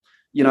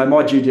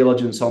my due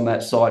diligence on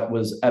that site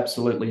was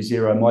absolutely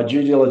zero. My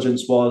due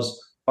diligence was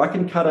I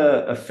can cut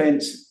a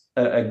fence,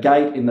 a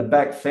gate in the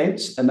back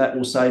fence, and that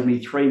will save me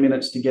 3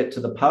 minutes to get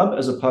to the pub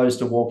as opposed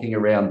to walking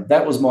around.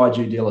 That was my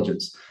due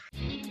diligence.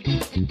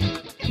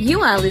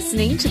 You are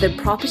listening to the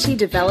Property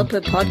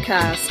Developer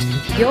Podcast,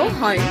 your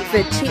home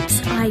for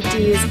tips,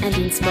 ideas, and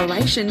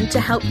inspiration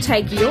to help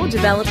take your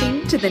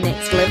developing to the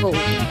next level.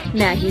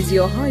 Now here's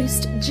your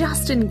host,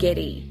 Justin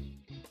Getty.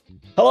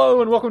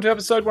 Hello and welcome to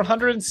episode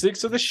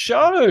 106 of the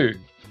show.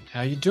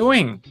 How are you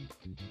doing?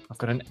 I've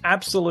got an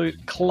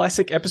absolute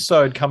classic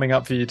episode coming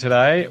up for you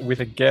today with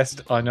a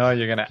guest I know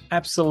you're going to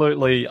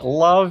absolutely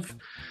love.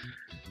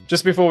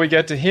 Just before we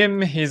get to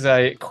him, here's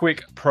a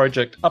quick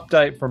project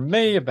update from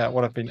me about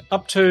what I've been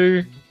up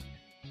to.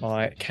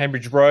 My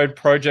Cambridge Road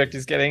project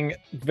is getting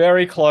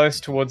very close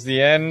towards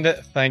the end,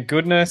 thank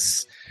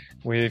goodness.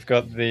 We've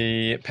got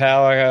the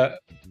power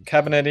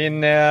cabinet in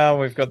now,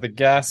 we've got the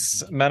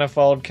gas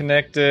manifold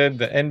connected,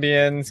 the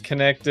NBN's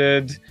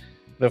connected,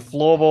 the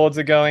floorboards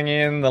are going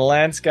in, the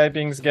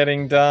landscaping's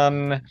getting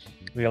done,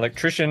 the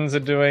electricians are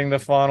doing the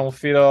final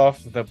fit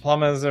off, the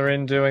plumbers are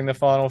in doing the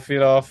final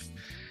fit off.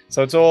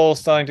 So it's all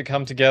starting to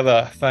come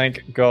together,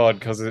 thank God,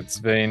 because it's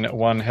been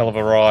one hell of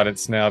a ride.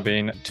 It's now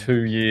been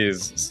 2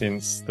 years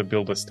since the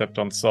builder stepped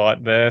on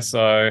site there,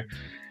 so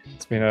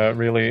it's been a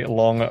really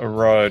long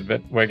road,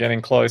 but we're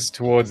getting close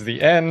towards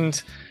the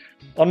end.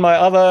 On my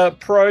other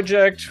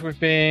project, we've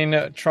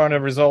been trying to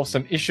resolve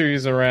some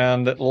issues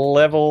around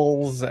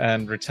levels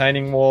and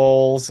retaining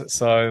walls,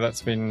 so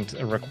that's been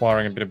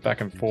requiring a bit of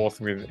back and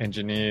forth with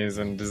engineers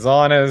and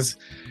designers,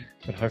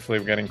 but hopefully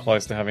we're getting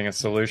close to having a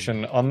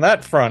solution on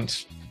that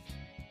front.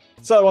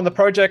 So on the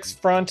projects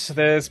front,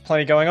 there's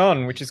plenty going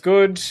on, which is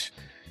good.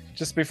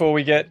 Just before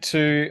we get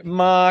to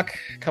Mark,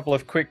 a couple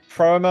of quick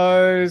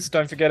promos.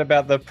 Don't forget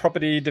about the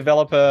property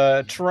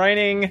developer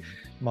training,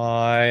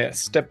 my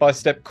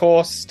step-by-step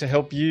course to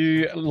help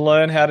you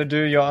learn how to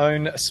do your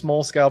own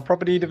small-scale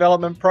property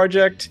development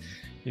project.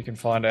 You can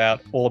find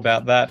out all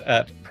about that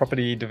at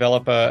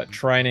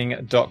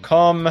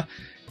propertydevelopertraining.com.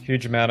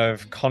 Huge amount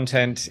of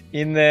content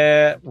in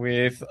there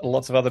with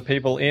lots of other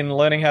people in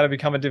learning how to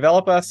become a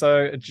developer.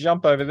 So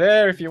jump over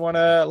there if you want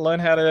to learn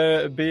how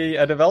to be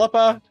a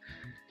developer.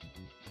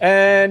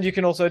 And you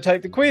can also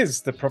take the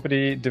quiz, the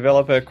property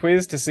developer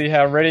quiz, to see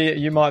how ready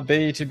you might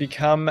be to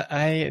become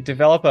a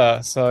developer.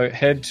 So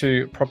head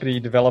to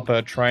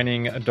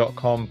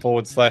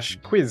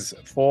propertydevelopertraining.com/quiz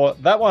for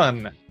that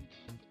one.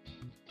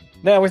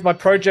 Now, with my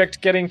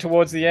project getting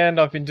towards the end,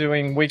 I've been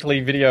doing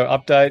weekly video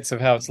updates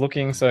of how it's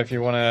looking. So if you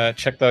want to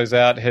check those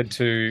out, head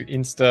to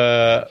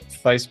Insta,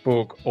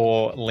 Facebook,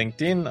 or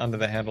LinkedIn under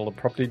the handle of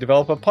Property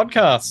Developer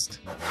Podcast.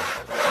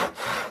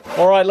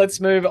 All right, let's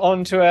move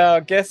on to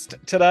our guest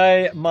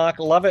today, Mark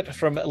Lovett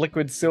from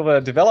Liquid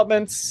Silver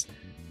Developments.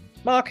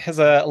 Mark has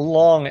a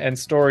long and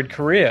storied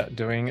career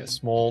doing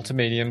small to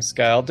medium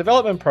scale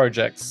development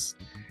projects.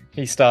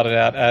 He started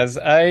out as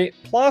a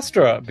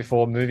plasterer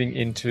before moving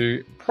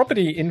into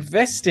property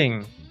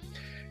investing.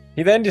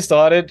 He then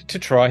decided to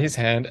try his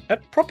hand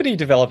at property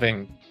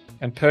developing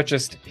and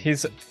purchased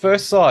his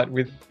first site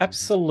with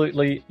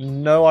absolutely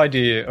no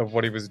idea of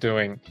what he was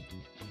doing.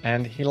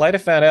 And he later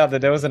found out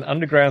that there was an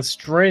underground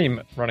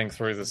stream running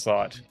through the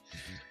site.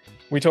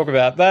 We talk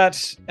about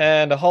that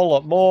and a whole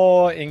lot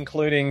more,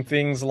 including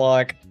things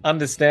like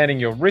understanding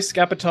your risk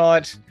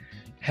appetite,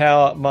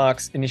 how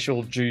Mark's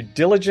initial due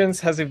diligence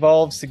has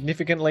evolved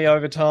significantly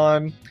over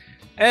time,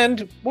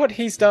 and what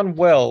he's done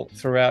well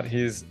throughout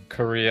his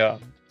career.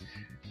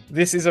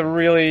 This is a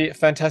really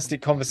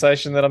fantastic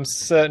conversation that I'm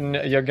certain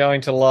you're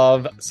going to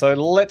love. So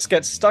let's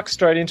get stuck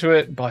straight into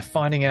it by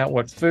finding out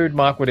what food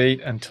Mark would eat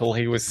until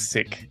he was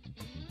sick.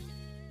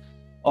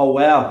 Oh,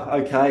 wow.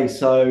 Okay,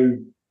 so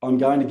I'm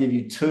going to give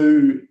you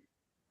two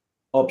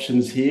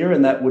options here,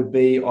 and that would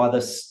be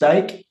either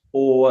steak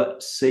or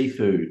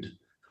seafood,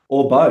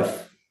 or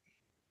both.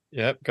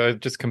 Yep,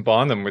 just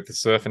combine them with the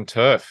surf and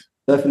turf.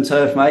 Surf and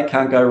turf, mate,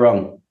 can't go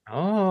wrong.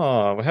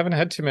 Oh, we haven't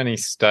had too many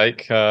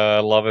steak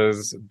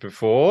lovers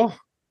before.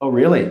 Oh,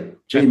 really?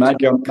 Gee,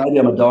 maybe I'm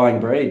a dying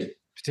breed.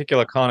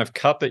 Particular kind of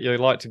cut that you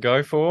like to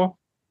go for?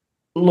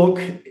 Look,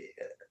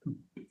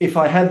 if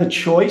I had the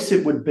choice,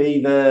 it would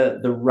be the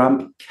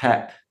rump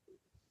cap.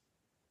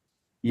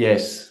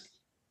 Yes,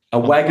 a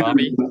wagon rump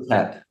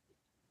cap.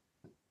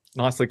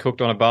 Nicely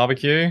cooked on a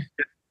barbecue.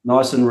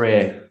 Nice and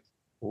rare.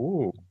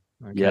 Ooh,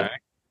 okay. Yep.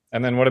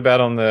 And then what about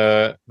on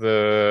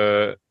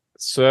the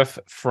surf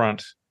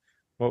front?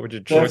 What would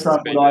your choice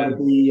be? Would either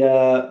be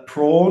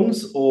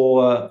prawns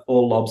or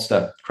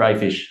lobster,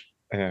 crayfish.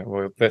 Yeah,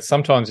 well,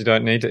 sometimes you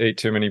don't need to eat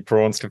too many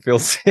prawns to feel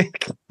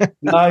sick.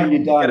 No,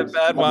 you don't. Get a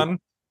bad one.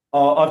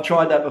 Oh, I've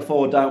tried that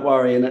before, don't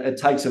worry. And it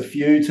takes a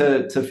few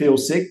to feel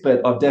sick,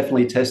 but I've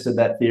definitely tested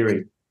that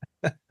theory.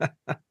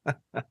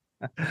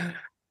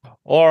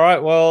 All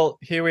right, well,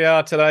 here we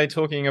are today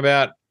talking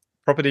about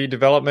property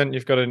development.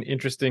 You've got an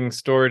interesting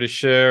story to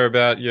share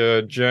about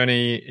your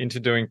journey into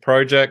doing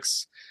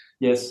projects.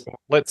 Yes.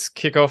 Let's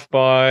kick off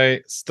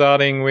by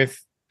starting with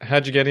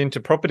how'd you get into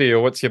property,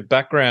 or what's your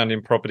background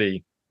in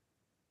property?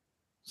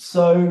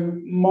 So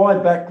my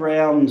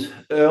background,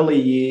 early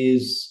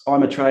years,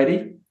 I'm a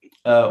tradie,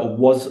 or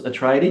was a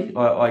tradie.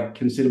 I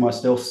consider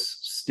myself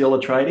still a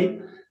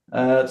tradie.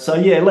 So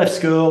yeah, left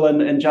school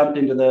and jumped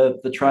into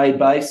the trade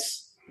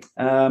base.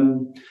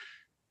 Um,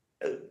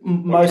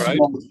 What Most of trade?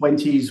 my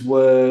 20s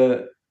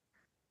were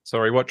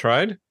Sorry, what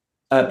trade?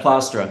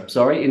 plasterer,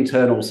 sorry,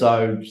 internal.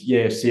 So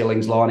yeah,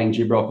 ceilings, lining,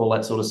 gyprock, all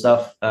that sort of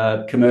stuff.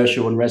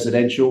 Commercial and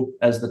residential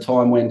as the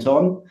time went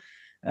on.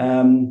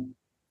 Um,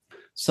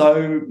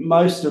 so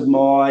most of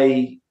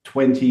my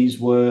 20s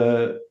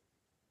were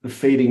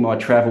feeding my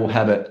travel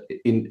habit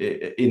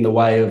in the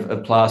way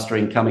of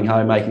plastering, coming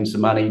home, making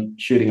some money,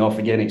 shooting off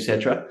again,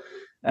 etc.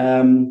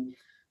 Um,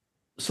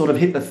 Sort of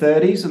hit the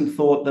 30s and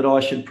thought that I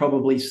should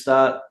probably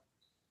start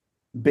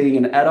being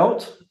an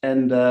adult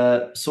and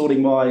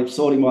sorting my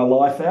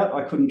life out.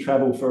 I couldn't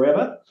travel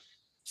forever.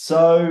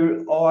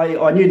 So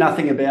I knew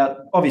nothing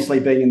about,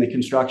 obviously, being in the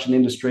construction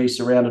industry,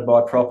 surrounded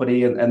by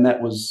property, and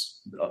that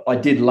was, I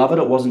did love it.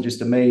 It wasn't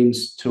just a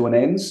means to an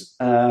ends.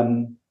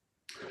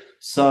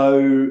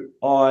 So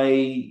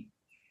I'm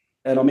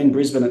in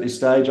Brisbane at this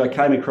stage. I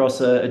came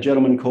across a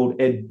gentleman called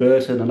Ed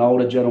Burton, an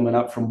older gentleman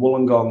up from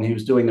Wollongong. He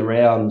was doing the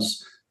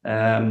rounds,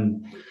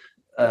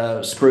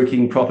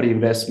 spruiking property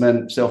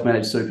investment,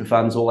 self-managed super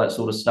funds, all that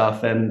sort of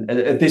stuff. And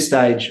at this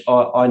stage,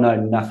 I know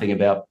nothing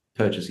about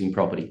purchasing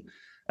property.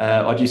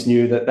 I just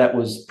knew that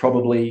was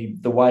probably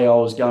the way I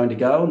was going to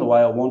go and the way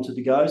I wanted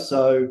to go.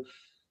 So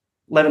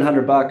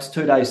 $1,100,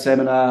 2-day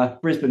seminar,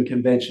 Brisbane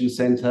Convention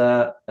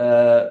Centre.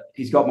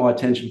 He's got my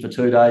attention for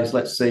 2 days.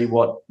 Let's see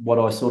what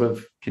I sort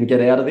of can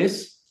get out of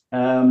this.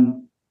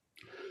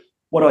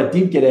 What I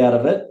did get out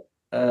of it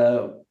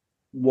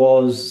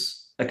was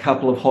a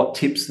couple of hot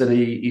tips that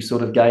he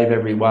sort of gave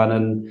everyone.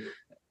 And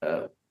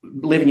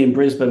living in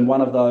Brisbane,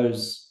 one of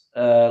those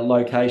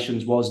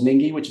locations was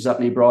Ningi, which is up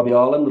near Bribie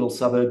Island, little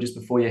suburb just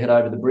before you head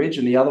over the bridge.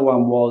 And the other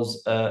one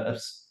was a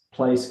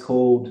place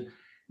called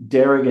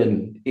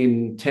Derrigan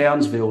in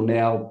Townsville.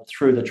 Now,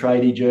 through the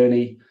tradie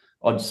journey,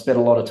 I'd spent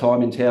a lot of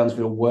time in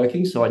Townsville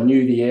working, so I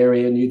knew the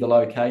area, knew the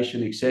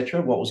location,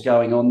 etc., what was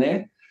going on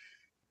there.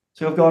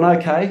 So I've gone,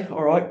 okay,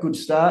 all right, good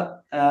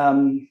start.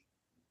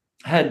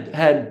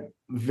 Had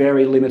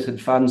very limited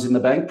funds in the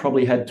bank,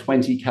 probably had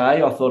 20K. I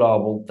thought, oh,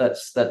 well,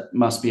 that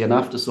must be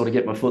enough to sort of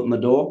get my foot in the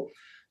door.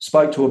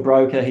 Spoke to a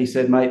broker. He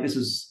said, mate, this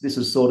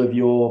is sort of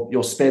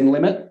your spend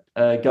limit.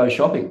 Go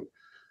shopping.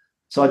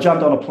 So I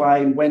jumped on a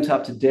plane, went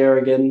up to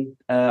Derrigan.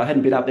 I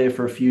hadn't been up there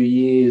for a few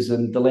years,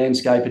 and the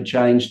landscape had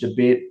changed a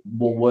bit.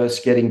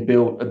 Woolworths getting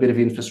built, a bit of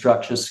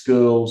infrastructure,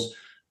 schools,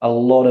 a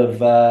lot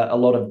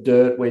of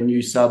dirt where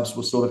new subs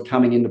were sort of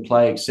coming into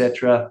play,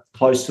 etc.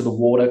 Close to the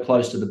water,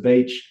 close to the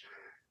beach,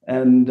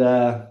 and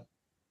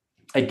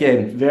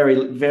again,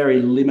 very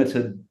very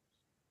limited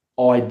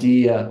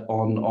idea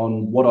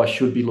on what I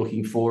should be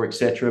looking for,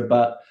 etc.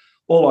 But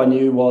all I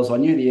knew was I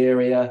knew the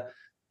area.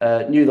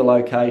 Knew the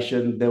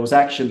location, there was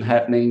action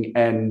happening,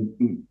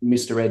 and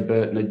Mr. Ed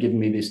Burton had given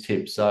me this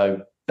tip.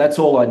 So that's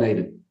all I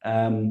needed.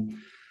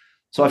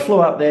 So I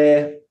flew up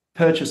there,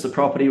 purchased the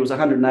property. It was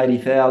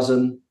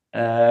 180,000.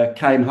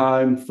 Came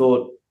home,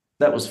 thought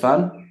that was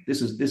fun.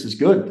 This is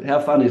good. How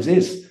fun is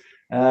this?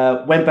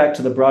 Went back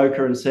to the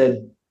broker and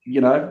said,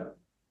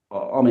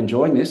 I'm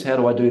enjoying this. How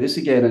do I do this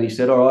again? And he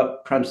said, all right,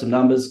 crunch some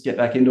numbers, get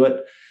back into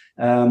it.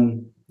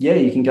 Yeah,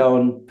 you can go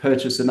and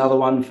purchase another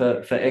one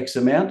for X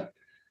amount.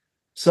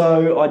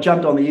 So I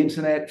jumped on the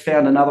internet,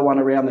 found another one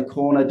around the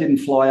corner, didn't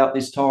fly up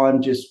this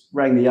time, just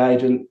rang the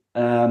agent,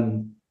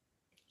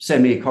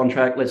 send me a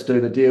contract, let's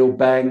do the deal,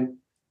 bang,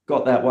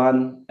 got that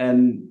one.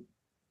 And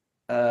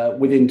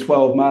within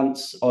 12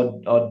 months,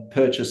 I'd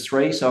purchased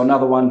 3. So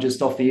another one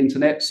just off the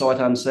internet, sight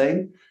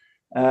unseen.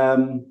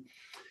 And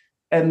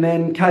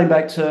then came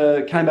back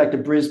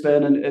to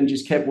Brisbane and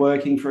just kept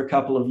working for a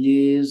couple of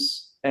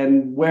years.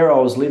 And where I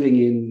was living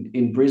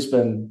in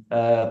Brisbane,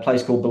 a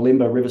place called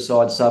Bulimba,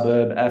 riverside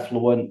suburb,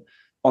 affluent,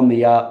 on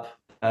the up,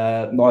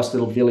 nice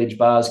little village,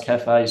 bars,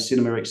 cafes,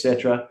 cinema,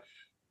 etc.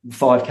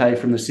 5K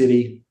from the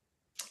city.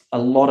 A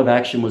lot of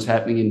action was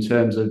happening in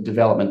terms of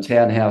development,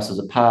 townhouses,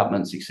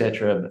 apartments,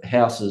 etc.,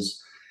 houses.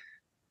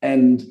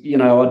 And,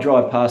 I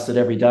drive past it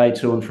every day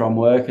to and from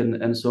work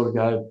and sort of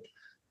go,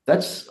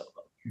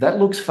 that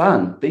looks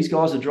fun. These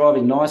guys are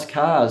driving nice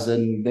cars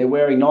and they're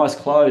wearing nice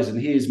clothes,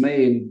 and here's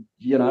me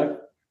and,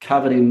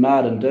 covered in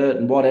mud and dirt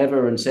and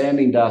whatever and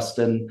sanding dust,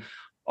 and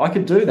I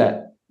could do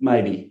that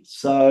maybe.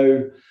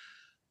 So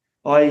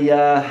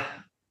I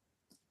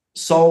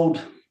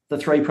sold the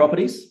 3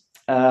 properties.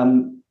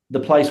 The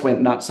place went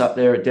nuts up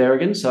there at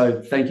Derrigan,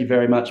 so thank you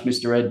very much,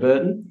 Mr. Ed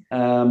Burton,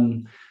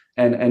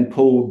 and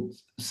pulled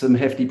some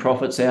hefty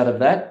profits out of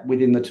that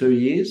within the 2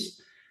 years.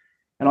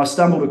 And I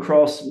stumbled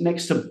across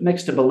next to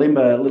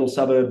Bulimba, a little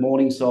suburb,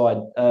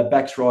 Morningside,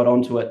 backs right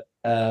onto it.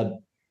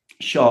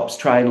 Shops,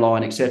 train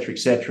line, etc.,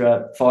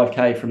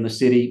 5K from the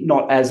city,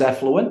 not as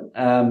affluent.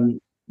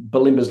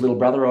 Bulimba's little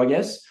brother, I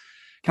guess.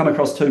 Come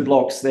across 2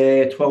 blocks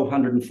there,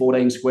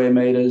 1,214 square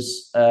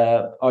metres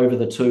over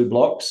the 2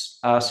 blocks,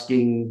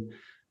 asking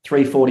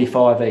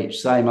 $345 each,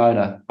 same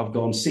owner. I've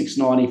gone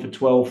 $690 for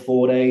 12,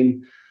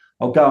 14.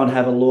 I'll go and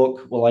have a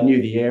look. Well, I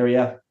knew the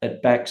area.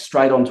 It backed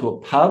straight onto a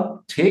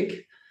pub,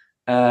 tick.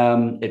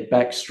 It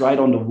backed straight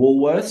onto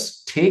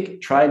Woolworths,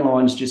 tick. Train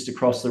lines just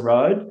across the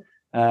road.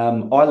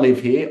 I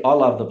live here. I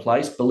love the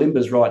place.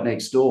 Balimba's right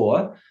next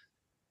door.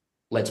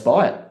 Let's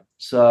buy it.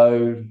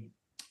 So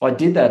I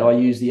did that. I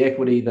used the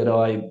equity that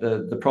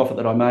the profit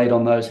that I made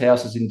on those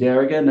houses in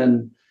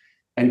Darrigan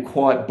and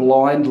quite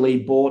blindly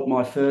bought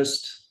my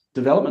first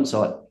development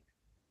site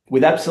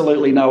with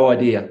absolutely no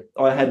idea.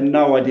 I had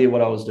no idea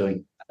what I was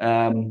doing.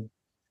 And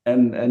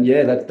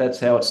yeah, that's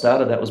how it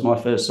started. That was my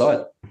first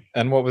site.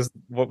 And what was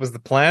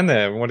the plan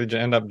there? What did you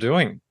end up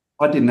doing?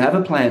 I didn't have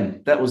a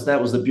plan. That was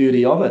the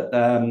beauty of it.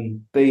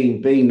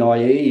 Being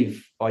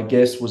naive, I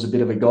guess, was a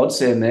bit of a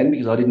godsend then,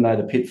 because I didn't know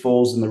the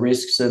pitfalls and the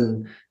risks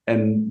and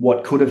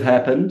what could have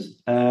happened.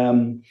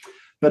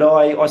 But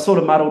I sort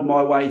of muddled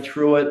my way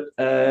through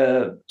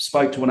it,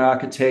 spoke to an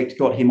architect,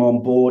 got him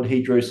on board.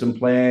 He drew some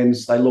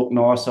plans. They looked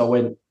nice. I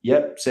went,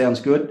 yep,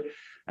 sounds good.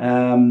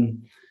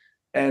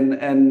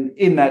 And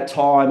in that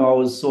time, I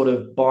was sort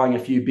of buying a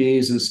few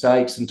beers and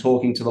steaks and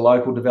talking to the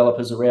local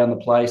developers around the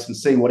place and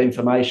seeing what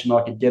information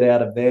I could get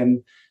out of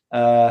them.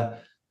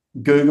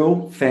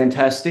 Google,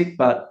 fantastic,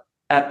 but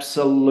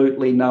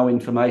absolutely no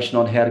information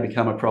on how to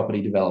become a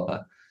property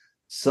developer.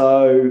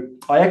 So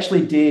I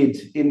actually did,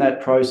 in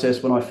that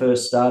process when I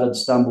first started,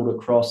 stumbled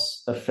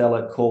across a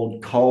fella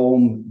called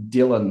Colm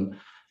Dillon.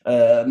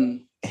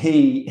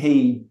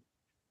 He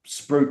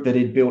spruiked that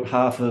he'd built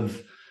half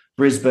of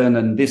Brisbane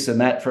and this and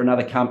that for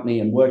another company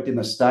and worked in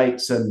the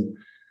States. And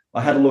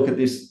I had a look at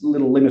this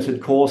little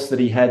limited course that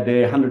he had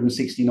there,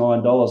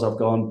 $169. I've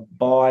gone,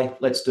 buy,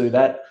 let's do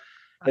that.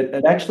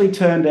 It actually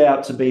turned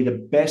out to be the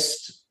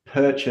best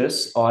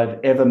purchase I've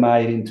ever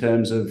made in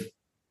terms of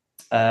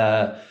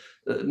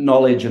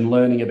knowledge and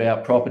learning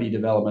about property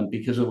development,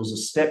 because it was a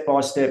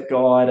step-by-step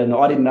guide and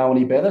I didn't know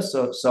any better.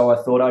 So I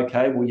thought,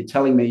 okay, well, you're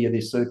telling me you're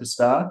this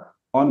superstar.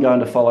 I'm going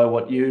to follow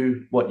what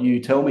you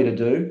tell me to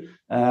do.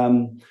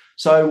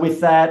 So with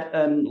that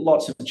and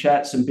lots of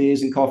chats and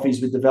beers and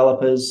coffees with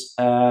developers.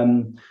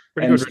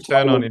 Pretty good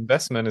return on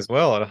investment as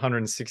well at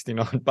 $169 a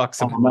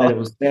month. Mate, it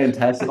was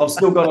fantastic. I've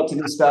still got it to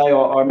this day.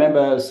 I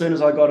remember as soon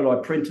as I got it, I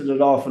printed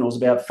it off and it was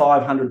about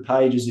 500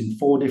 pages in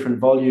 4 different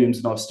volumes.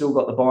 And I've still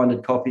got the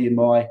binded copy in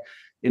my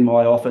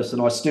office.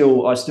 And I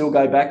still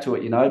go back to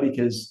it,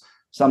 because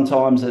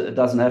sometimes it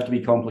doesn't have to be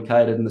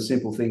complicated and the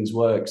simple things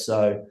work.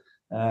 So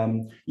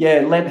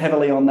led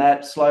heavily on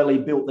that, slowly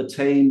built the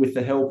team with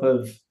the help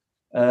of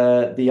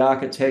the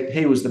architect.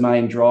 He was the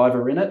main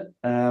driver in it.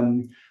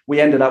 We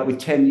ended up with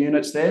 10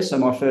 units there. So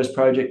my first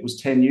project was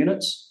 10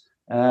 units.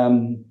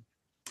 And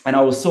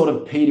I was sort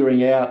of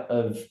petering out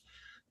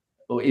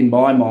in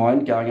my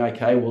mind, going,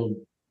 okay, well,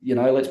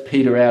 let's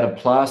peter out of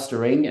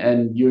plastering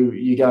and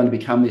you're going to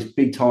become this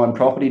big time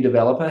property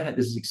developer.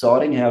 This is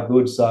exciting. How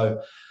good.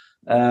 So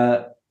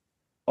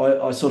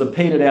I sort of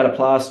petered out of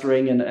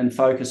plastering and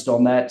focused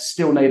on that.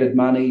 Still needed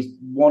money,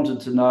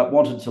 wanted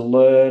to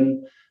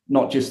learn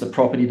not just the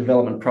property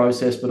development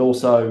process, but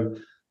also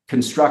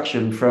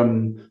construction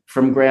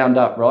from ground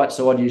up, right?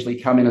 So I'd usually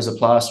come in as a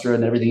plasterer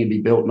and everything would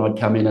be built and I'd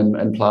come in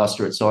and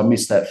plaster it. So I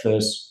missed that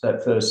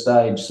first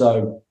stage.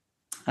 So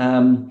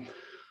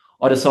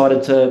I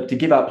decided to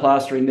give up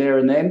plastering there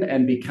and then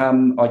and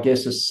become, I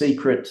guess, a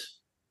secret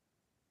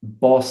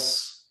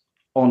boss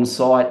on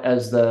site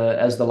as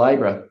the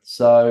labourer.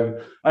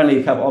 So only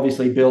a couple,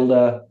 obviously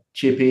builder,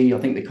 Chippy, I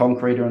think the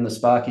concreter and the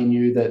Sparky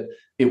knew that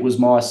it was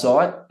my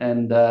site,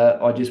 and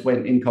I just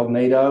went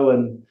incognito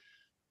and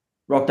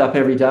rocked up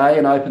every day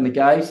and opened the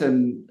gate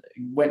and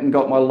went and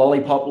got my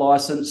lollipop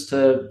license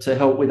to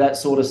help with that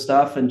sort of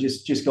stuff, and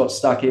just got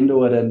stuck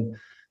into it. And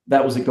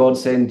that was a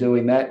godsend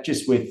doing that,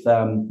 just with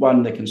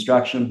the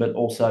construction, but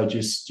also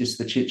just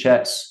the chit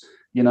chats,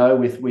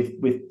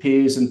 with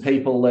peers and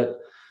people that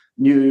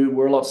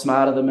were a lot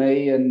smarter than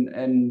me.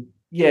 And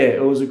yeah,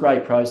 it was a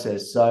great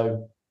process.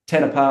 So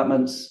 10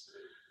 apartments,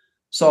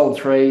 sold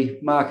 3,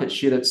 market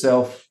shit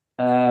itself,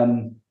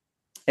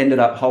 ended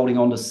up holding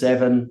on to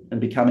 7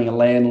 and becoming a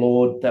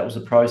landlord. That was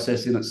a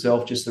process in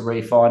itself, just the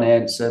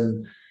refinance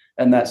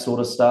and that sort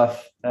of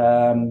stuff.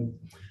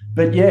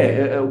 But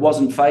yeah, it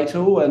wasn't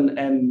fatal,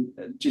 and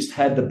just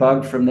had the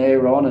bug from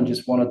there on and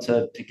just wanted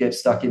to get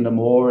stuck into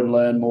more and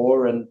learn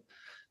more. And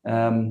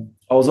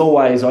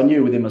I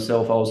knew within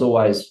myself, I was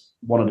always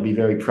wanted to be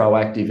very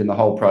proactive in the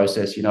whole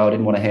process. I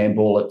didn't want to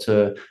handball it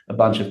to a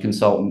bunch of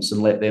consultants and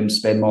let them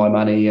spend my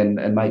money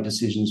and make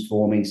decisions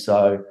for me.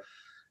 So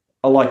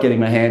I like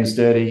getting my hands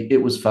dirty.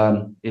 It was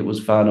fun. It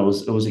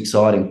was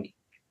exciting.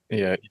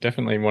 Yeah, you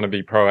definitely want to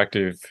be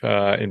proactive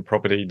in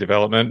property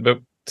development. But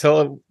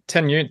tell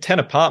 10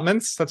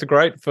 apartments, that's a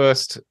great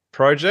first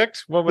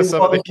project. What were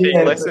some of the key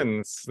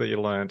lessons that you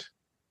learned?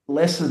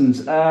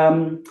 Lessons.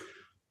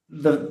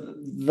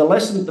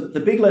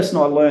 The big lesson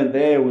I learned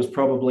there was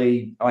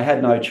probably I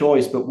had no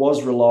choice, but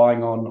was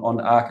relying on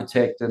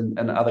architect and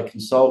other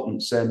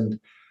consultants. And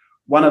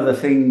one of the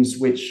things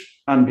which,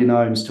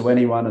 unbeknownst to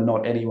anyone and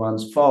not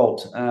anyone's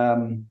fault,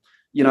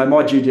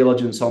 my due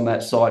diligence on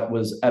that site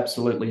was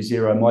absolutely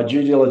zero. My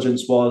due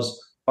diligence was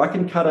I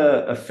can cut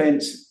a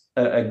fence,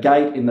 a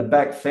gate in the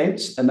back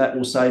fence, and that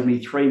will save me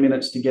 3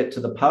 minutes to get to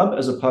the pub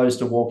as opposed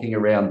to walking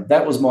around.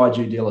 That was my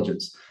due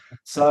diligence.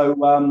 So,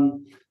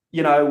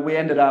 we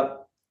ended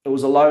up, it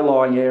was a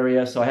low-lying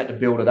area, so I had to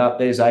build it up.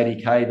 There's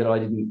 80K that I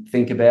didn't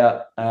think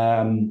about.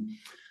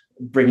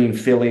 Bringing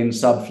fill in,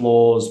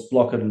 subfloors,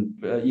 blocking,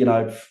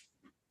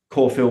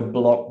 core fill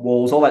block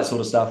walls, all that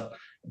sort of stuff.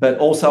 But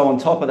also on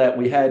top of that,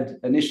 we had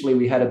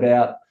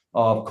about,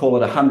 call it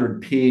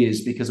 100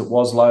 piers because it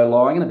was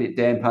low-lying and a bit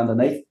damp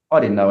underneath. I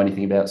didn't know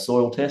anything about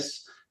soil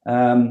tests.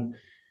 And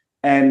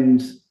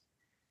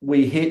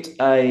we hit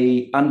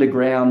a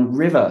underground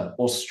river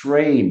or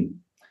stream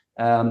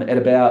at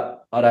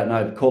about, I don't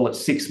know, call it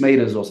 6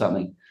 meters or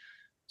something.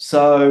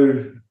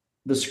 So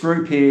the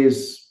screw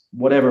piers,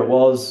 whatever it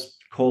was,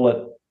 call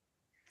it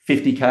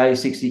 50K,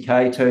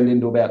 60K, turned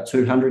into about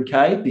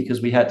 200K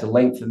because we had to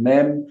lengthen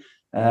them.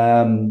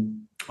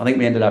 I think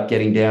we ended up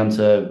getting down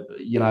to,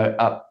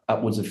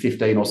 upwards of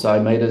 15 or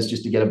so meters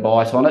just to get a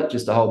bite on it,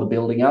 just to hold the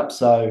building up.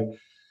 So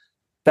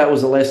that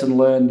was a lesson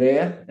learned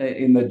there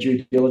in the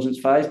due diligence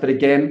phase. But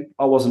again,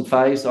 I wasn't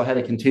phased. I had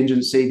a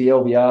contingency. The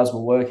LVRs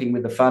were working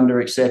with the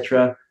funder,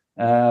 etc.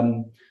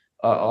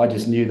 I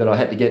just knew that I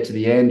had to get to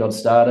the end. I'd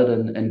started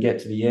and get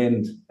to the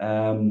end.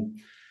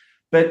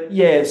 But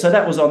yeah, so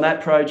that was on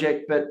that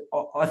project. But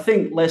I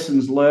think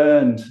lessons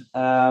learned,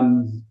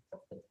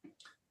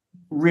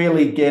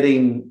 really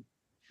getting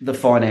the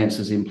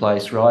finances in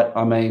place, right?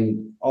 I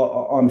mean,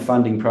 I'm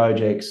funding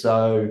projects,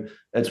 so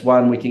it's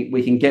one we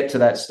can get to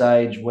that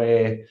stage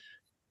where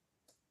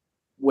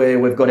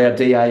we've got our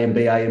DA and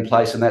BA in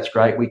place, and that's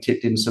great. We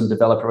tipped in some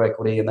developer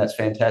equity, and that's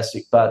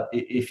fantastic. But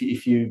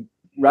if you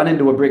run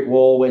into a brick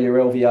wall where your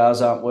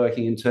LVRs aren't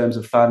working in terms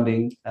of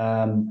funding,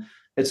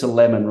 it's a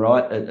lemon,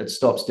 right? It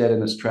stops dead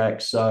in its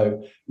tracks.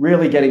 So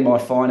really getting my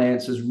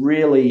finances,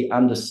 really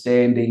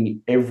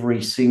understanding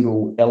every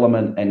single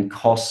element and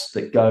cost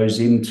that goes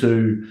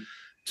into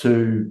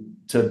to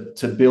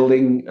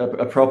building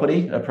a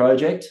property, a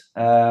project.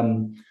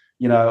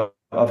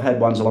 I've had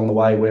ones along the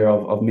way where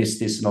I've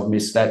missed this and I've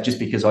missed that just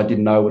because I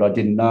didn't know what I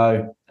didn't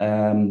know.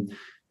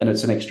 And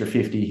it's an extra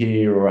 50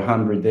 here or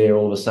 100 there.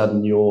 All of a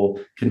sudden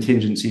your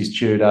contingency's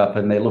chewed up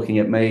and they're looking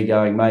at me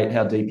going, mate,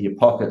 how deep are your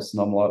pockets?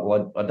 And I'm like,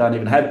 well, I don't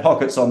even have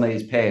pockets on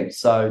these pants.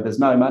 So there's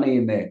no money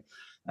in there.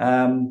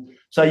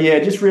 So yeah,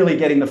 just really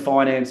getting the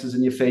finances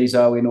and your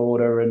FISO in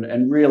order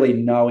and really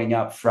knowing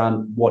up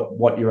front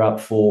what you're up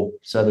for,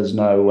 so there's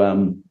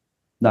no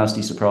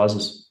nasty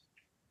surprises.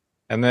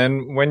 And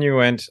then when you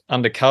went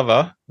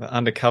undercover, the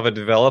undercover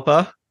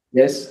developer,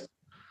 yes.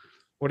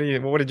 What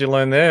did you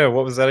learn there?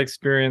 What was that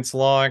experience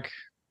like?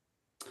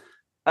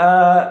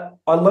 I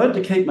learned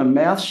to keep my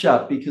mouth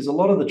shut because a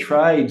lot of the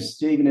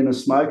trades, even in a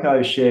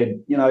smoko shed,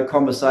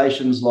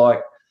 conversations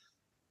like,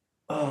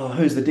 oh,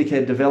 who's the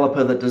dickhead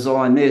developer that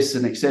designed this,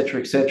 and et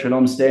cetera, et cetera. And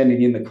I'm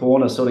standing in the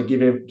corner sort of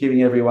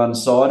giving everyone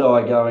side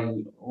eye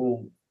going,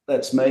 oh,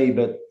 that's me,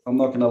 but I'm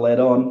not going to let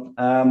on.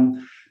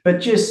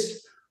 But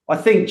I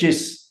think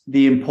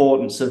the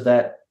importance of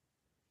that,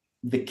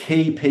 the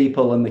key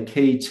people and the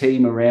key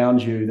team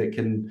around you that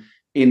can,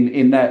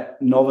 in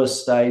that novice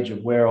stage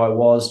of where I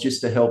was, just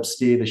to help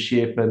steer the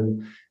ship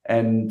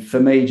and for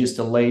me just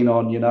to lean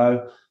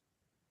on,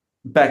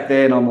 back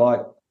then I'm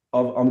like,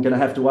 I'm going to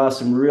have to ask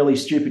some really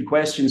stupid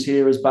questions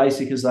here, as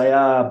basic as they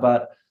are,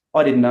 but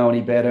I didn't know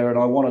any better and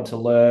I wanted to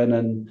learn.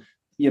 And,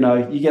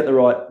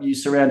 you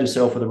surround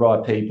yourself with the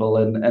right people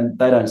and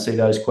they don't see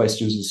those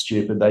questions as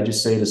stupid. They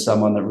just see it as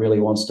someone that really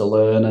wants to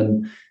learn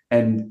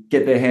and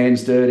get their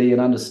hands dirty and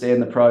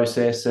understand the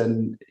process.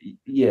 And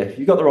yeah,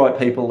 you've got the right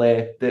people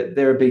there.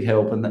 They're a big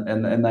help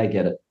and they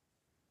get it.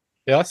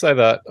 Yeah, I say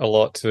that a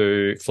lot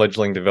to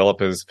fledgling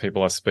developers,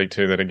 people I speak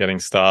to that are getting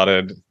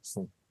started.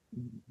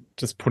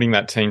 Just putting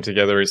that team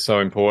together is so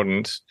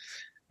important.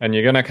 And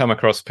you're going to come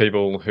across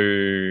people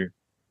who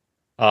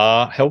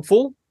are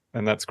helpful,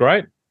 and that's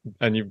great.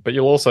 But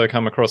you'll also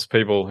come across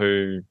people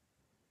who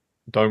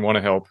don't want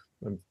to help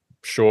and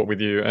short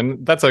with you,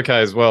 and that's okay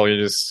as well. You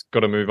just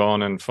got to move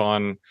on and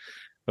find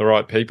the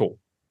right people.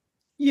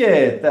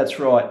 Yeah, that's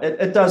right.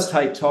 It does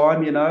take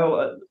time,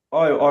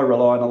 I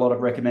rely on a lot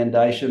of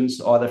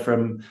recommendations, either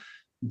from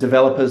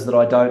developers that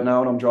I don't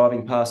know and I'm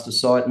driving past a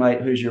site,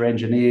 mate, who's your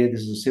engineer?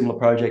 This is a similar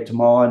project to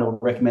mine, or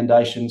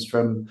recommendations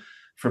from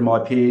my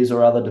peers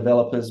or other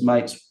developers,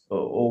 mates,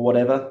 or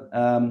whatever.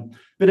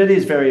 But it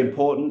is very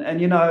important.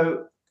 And,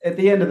 at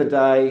the end of the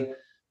day,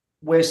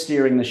 we're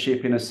steering the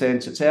ship in a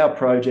sense. It's our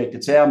project,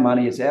 it's our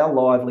money, it's our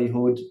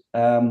livelihood.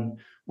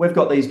 We've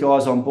got these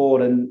guys on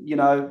board and,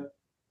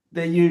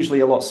 they're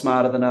usually a lot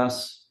smarter than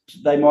us.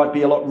 They might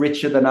be a lot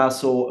richer than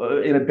us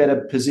or in a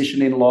better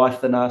position in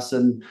life than us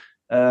and,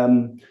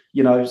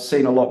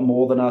 seen a lot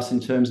more than us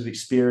in terms of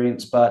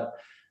experience. But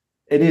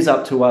it is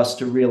up to us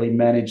to really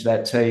manage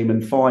that team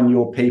and find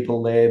your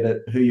people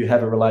there who you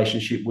have a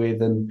relationship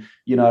with. And,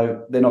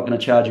 they're not going to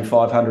charge you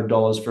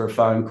 $500 for a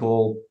phone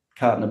call.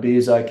 Carton of beer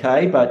is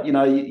okay. But,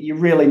 you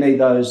really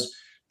need those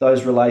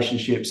those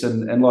relationships,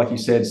 and like you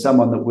said,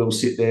 someone that will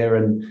sit there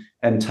and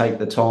take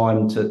the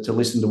time to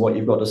listen to what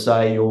you've got to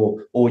say,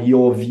 or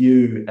your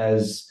view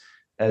as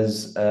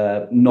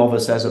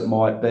novice as it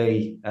might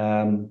be.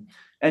 And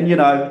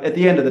at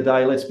the end of the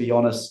day, let's be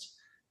honest,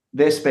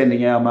 they're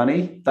spending our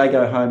money. They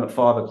go home at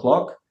 5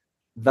 o'clock.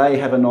 They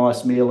have a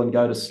nice meal and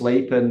go to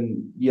sleep,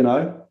 and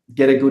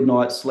get a good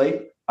night's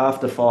sleep.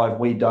 After 5,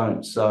 we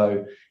don't.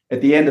 So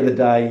at the end of the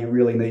day, you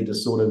really need to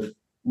sort of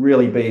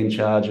really be in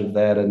charge of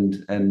that,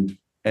 and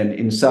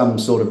in some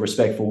sort of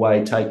respectful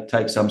way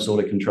take some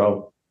sort of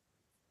control.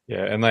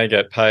 Yeah, and they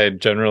get paid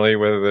generally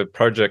whether the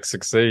project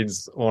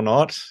succeeds or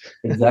not.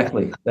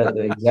 Exactly. That's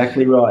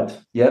exactly right.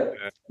 Yep.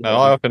 Yeah. Now,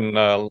 I often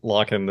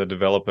liken the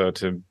developer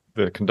to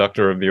the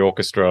conductor of the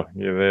orchestra.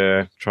 You're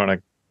there trying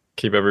to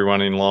keep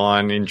everyone in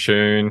line, in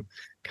tune,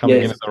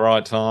 coming in at the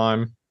right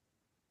time.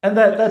 And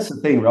that's the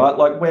thing, right?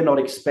 Like, we're not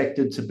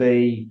expected to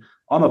be.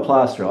 I'm a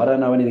plasterer. I don't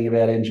know anything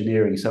about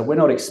engineering, so we're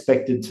not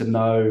expected to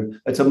know.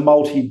 It's a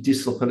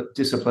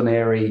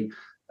multidisciplinary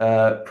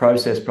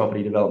process,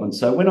 property development.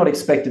 So we're not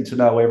expected to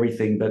know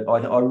everything, but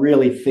I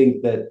really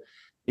think that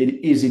it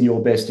is in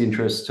your best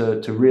interest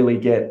to really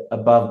get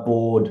above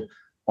board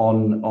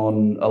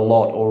on a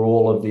lot or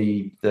all of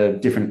the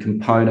different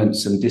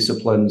components and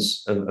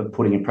disciplines of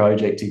putting a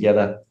project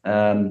together.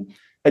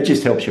 It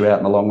just helps you out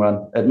in the long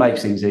run. It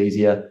makes things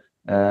easier.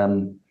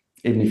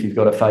 Even if you've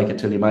got to fake it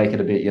till you make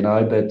it a bit,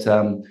 but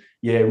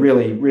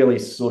really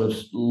sort of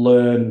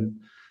learn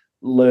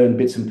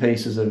bits and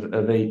pieces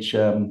of each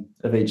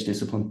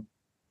discipline.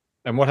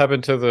 And what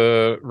happened to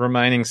the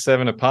remaining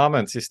 7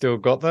 apartments? You still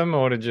got them,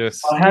 or did you?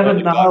 I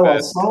haven't. No, I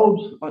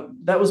sold.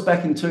 That was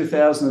back in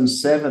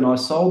 2007. I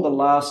sold the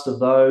last of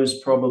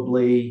those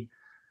probably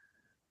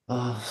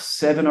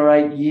 7 or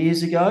 8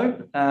 years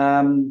ago.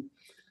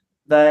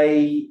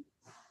 They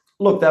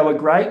were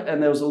great,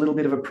 and there was a little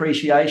bit of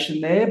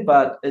appreciation there,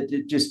 but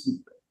it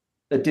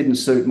didn't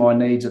suit my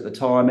needs at the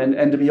time.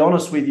 And to be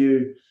honest with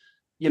you,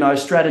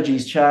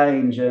 strategies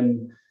change,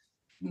 and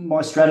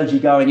my strategy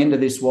going into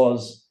this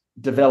was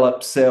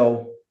develop,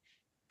 sell,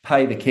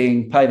 pay the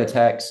king, pay the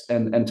tax,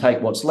 and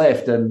take what's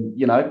left, and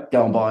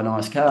go and buy a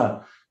nice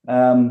car.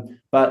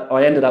 But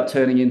I ended up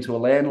turning into a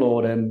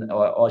landlord, and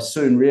I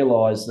soon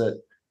realised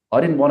that I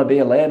didn't want to be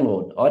a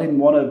landlord. I didn't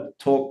want to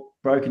talk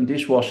broken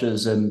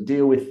dishwashers and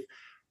deal with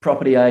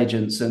property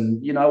agents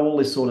and all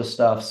this sort of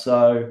stuff.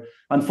 So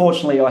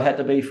unfortunately, I had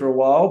to be for a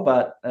while.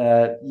 But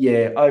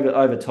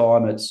over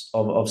time,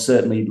 I've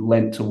certainly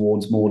lent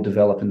towards more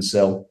develop and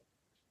sell.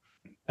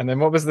 And then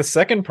what was the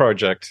second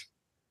project?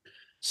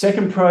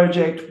 Second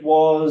project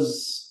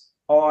was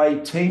I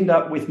teamed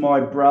up with my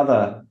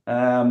brother.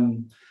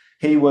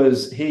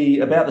 He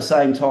about the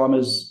same time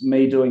as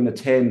me doing the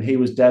 10, he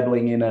was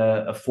dabbling in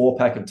a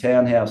 4-pack of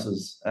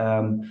townhouses.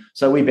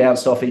 So we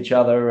bounced off each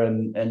other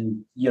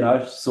and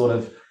sort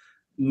of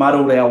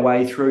muddled our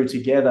way through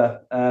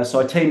together. So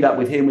I teamed up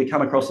with him. We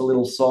come across a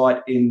little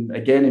site in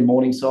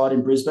Morningside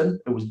in Brisbane.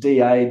 It was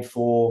DA'd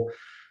for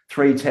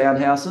 3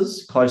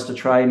 townhouses close to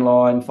train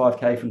line,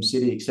 5K from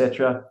city,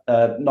 etc.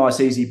 Nice,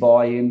 easy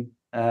buy-in,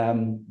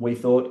 we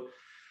thought.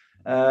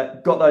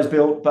 Got those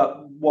built,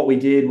 but what we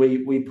did,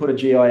 we put a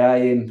GIA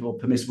in, or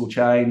permissible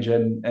change,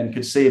 and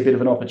could see a bit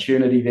of an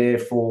opportunity there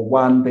for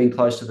one, being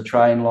close to the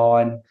train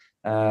line.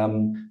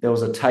 There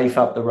was a TAFE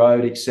up the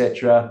road,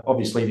 etc.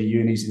 Obviously, the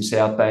unis in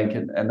South Bank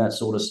and that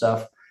sort of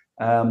stuff.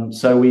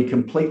 So we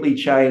completely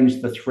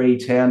changed the 3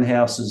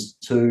 townhouses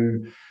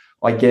to,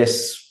 I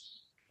guess,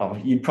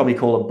 you'd probably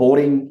call it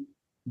boarding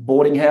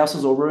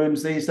houses or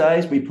rooms these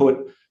days. We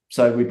put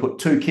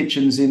 2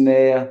 kitchens in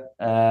there.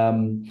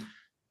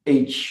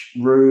 Each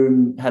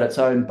room had its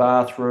own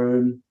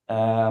bathroom,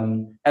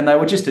 and they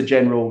were just a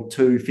general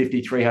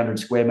 250, 300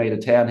 square metre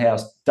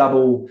townhouse,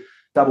 double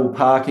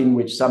parking,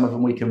 which some of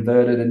them we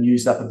converted and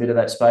used up a bit of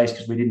that space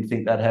because we didn't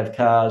think they'd have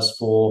cars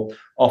for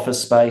office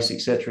space,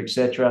 etc.,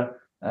 etc.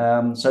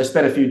 So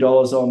spent a few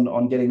dollars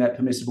on getting that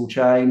permissible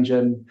change,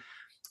 and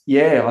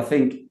I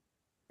think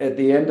at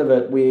the end of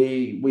it,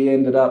 we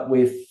ended up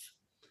with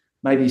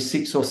maybe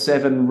 6 or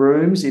 7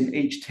 rooms in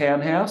each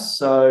townhouse.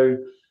 So,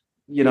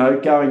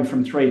 going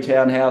from 3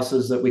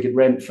 townhouses that we could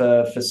rent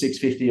for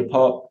 $650 a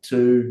pop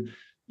to,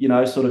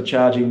 sort of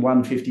charging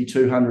 $150,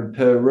 $200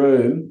 per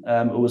room,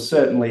 it was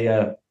certainly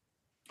a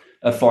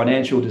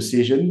financial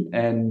decision.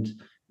 And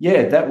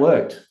that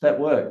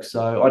worked.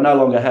 So I no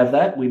longer have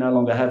that. We no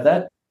longer have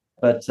that.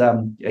 But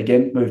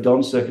again, moved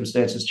on.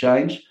 Circumstances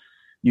change.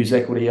 Use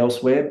equity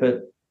elsewhere.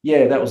 But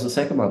that was the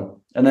second one.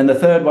 And then the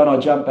third one, I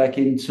jumped back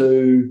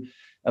into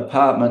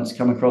apartments,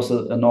 come across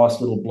a nice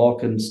little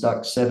block and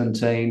stuck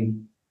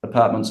 17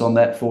 apartments on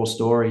that, 4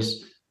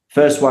 stories.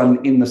 First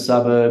one in the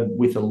suburb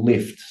with a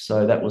lift.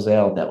 So that was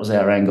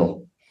our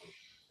angle.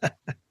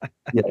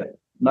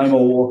 No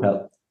more walk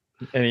up.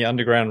 Any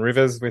underground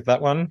rivers with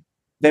that one?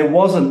 There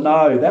wasn't,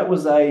 no.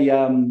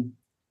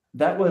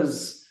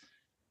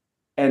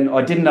 And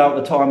I didn't know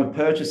at the time of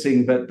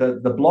purchasing, but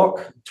the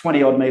block,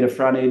 20 odd metre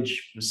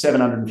frontage,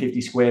 750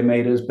 square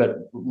metres,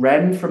 but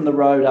ran from the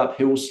road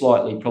uphill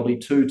slightly, probably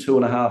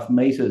 2.5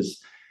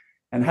 metres.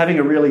 And having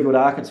a really good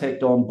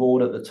architect on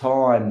board at the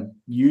time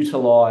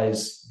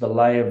utilize the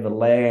lay of the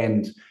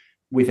land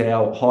with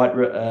our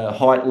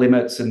height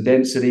limits and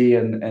density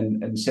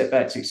and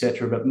setbacks,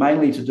 etc., but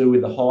mainly to do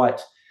with the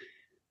height.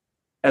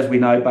 As we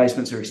know,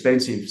 basements are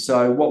expensive.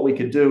 So what we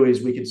could do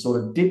is we could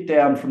sort of dip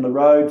down from the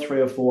road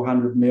 300 or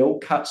 400 mil,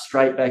 cut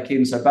straight back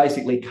in. So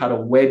basically cut a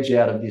wedge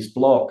out of this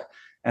block.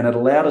 And it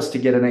allowed us to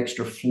get an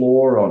extra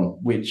floor on,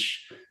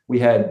 which we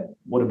had,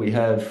 what did we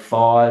have?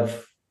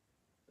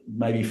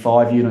 Maybe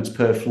five units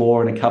per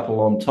floor and a couple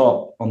on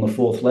top on the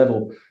fourth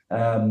level.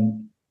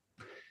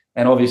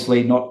 And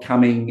obviously not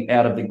coming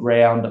out of the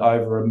ground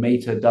over a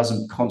metre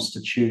doesn't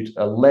constitute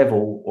a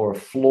level or a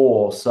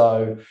floor.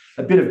 So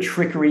a bit of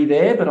trickery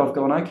there, but I've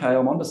gone, okay,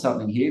 I'm onto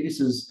something here.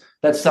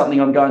 That's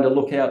something I'm going to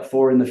look out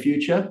for in the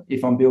future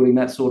if I'm building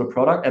that sort of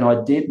product. And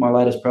I did. My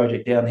latest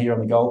project down here on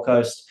the Gold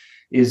Coast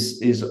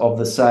is of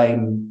the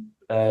same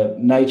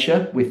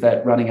nature, with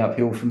that running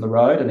uphill from the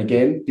road. And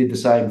again, did the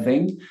same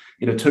thing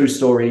in a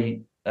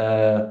two-story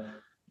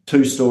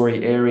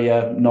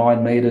area,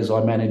 9 metres.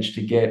 I managed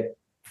to get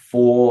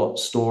 4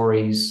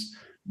 stories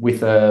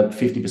with a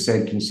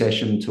 50%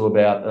 concession to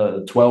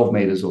about 12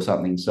 metres or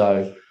something.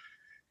 So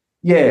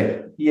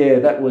yeah,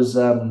 that was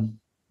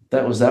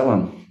that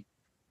one.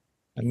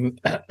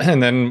 And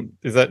then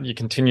is that you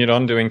continued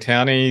on doing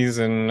townies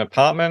and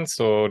apartments,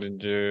 or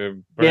did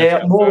you branch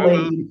out more further?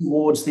 leaning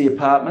towards the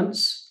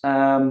apartments.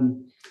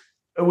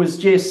 It was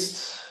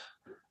just,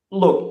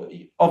 look,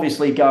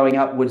 obviously going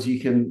upwards,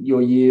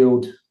 your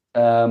yield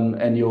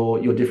and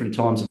your different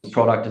times of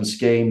product and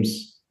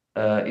schemes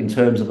in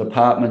terms of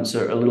apartments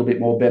are a little bit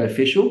more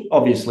beneficial,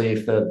 obviously,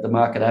 if the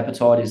market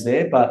appetite is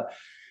there. But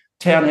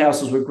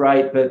townhouses were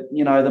great, but,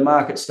 the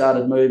market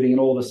started moving, and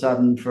all of a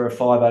sudden for a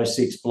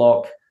 506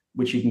 block,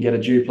 which you can get a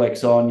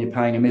duplex on, you're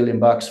paying $1 million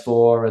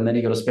for, and then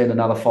you got to spend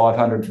another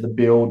 500 for the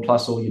build,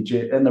 plus all your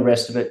jet and the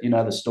rest of it,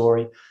 the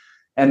story.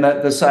 And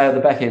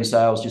the back end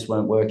sales just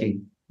weren't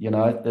working.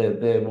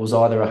 There was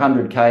either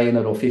 100K in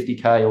it or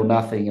 50K or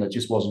nothing, and it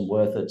just wasn't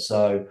worth it.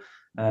 So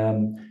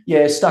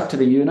stuck to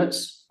the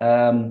units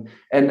and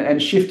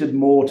shifted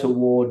more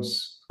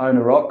towards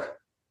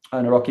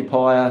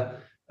owner-occupier,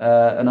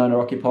 an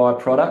owner-occupier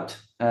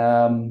product.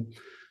 And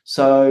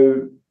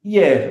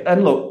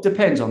look,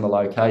 depends on the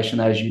location,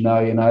 as you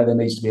know. There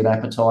needs to be an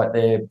appetite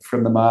there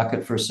from the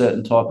market for a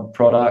certain type of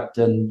product,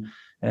 so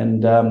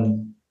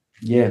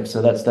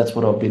that's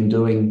what I've been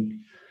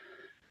doing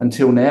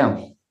until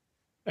now.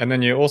 And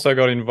then you also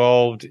got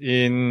involved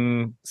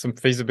in some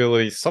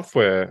feasibility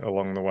software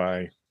along the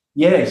way.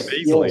 Yes.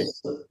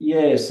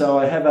 Yeah. So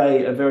I have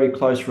a very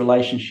close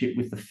relationship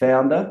with the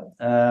founder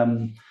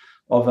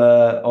of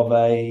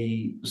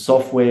a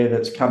software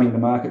that's coming to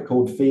market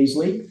called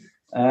Feasly.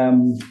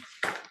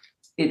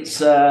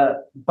 It's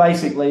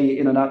basically,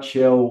 in a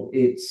nutshell,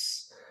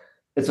 it's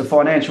a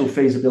financial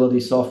feasibility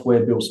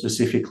software built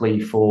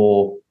specifically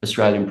for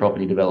Australian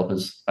property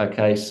developers.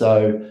 Okay,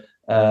 so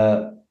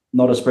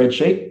not a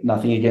spreadsheet,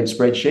 nothing against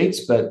spreadsheets,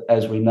 but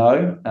as we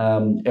know,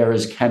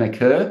 errors can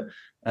occur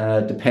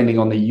depending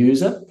on the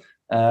user.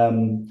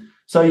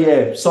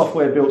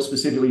 Software built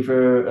specifically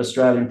for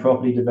Australian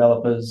property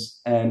developers,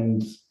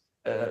 and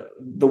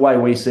the way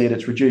we see it,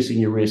 it's reducing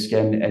your risk,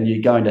 and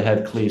you're going to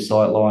have clear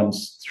sight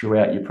lines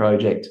throughout your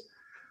project.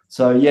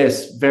 So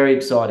yes, very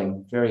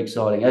exciting, very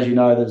exciting. As you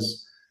know,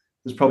 there's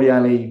probably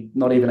only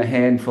not even a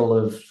handful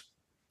of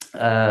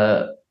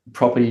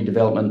property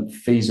development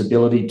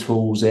feasibility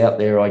tools out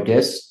there, I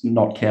guess,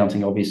 not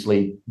counting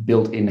obviously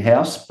built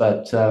in-house.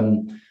 But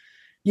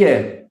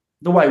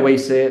the way we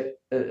see it,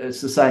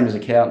 it's the same as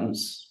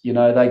accountants. They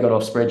got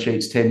off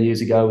spreadsheets 10 years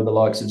ago with the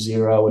likes of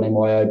Xero and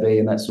MYOB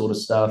and that sort of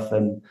stuff.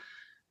 And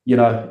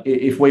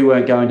if we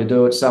weren't going to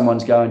do it,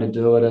 someone's going to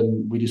do it,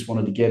 and we just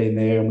wanted to get in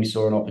there, and we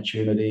saw an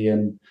opportunity,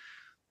 and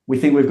we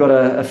think we've got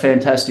a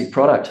fantastic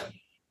product.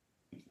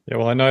 Yeah,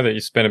 well, I know that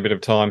you spent a bit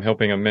of time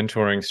helping a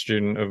mentoring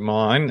student of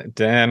mine,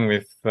 Dan,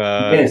 with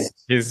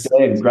his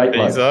great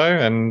ISO,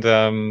 and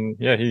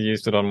he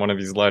used it on one of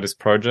his latest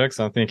projects.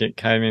 I think it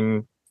came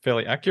in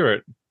fairly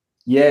accurate.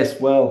 Yes,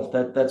 well,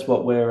 that's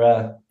what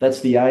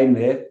that's the aim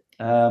there.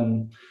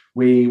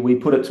 We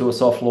put it to a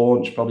soft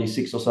launch probably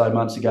 6 or so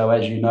months ago,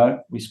 as you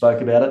know. We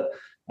spoke about it,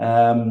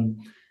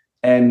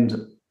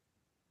 and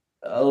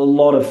a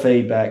lot of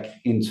feedback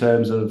in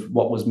terms of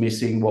what was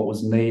missing, what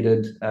was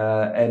needed,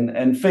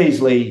 and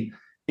Feasly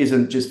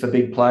isn't just for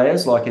big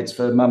players. Like, it's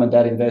for mum and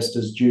dad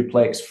investors,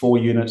 duplex, 4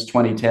 units,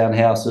 20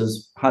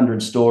 townhouses,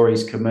 100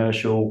 stories,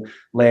 commercial,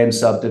 land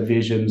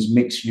subdivisions,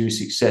 mixed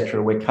use,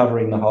 etc. We're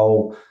covering the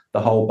whole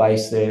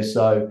base there.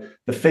 So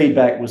the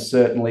feedback was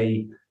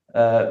certainly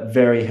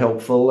very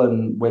helpful,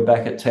 and we're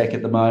back at tech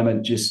at the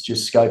moment, just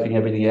scoping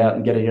everything out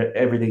and getting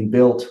everything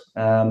built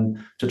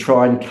to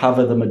try and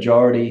cover the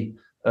majority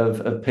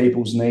of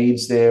people's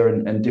needs there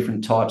and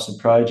different types of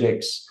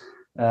projects.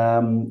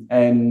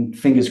 And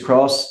fingers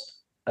crossed,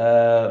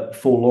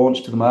 full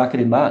launch to the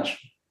market in March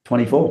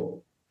 24.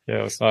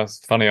 Yeah, it's nice.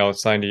 Funny, I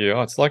was saying to you,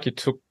 it's like you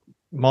took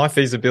my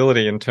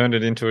feasibility and turned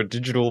it into a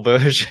digital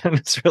version.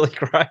 It's really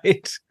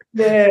great.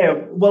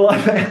 Yeah, well,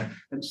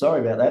 I'm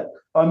sorry about that.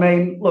 I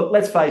mean, look,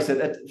 let's face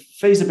it,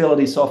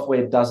 feasibility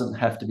software doesn't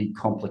have to be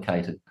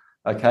complicated,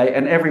 okay?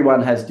 And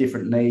everyone has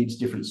different needs,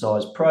 different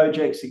size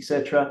projects,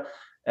 etc.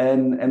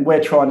 And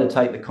we're trying to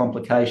take the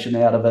complication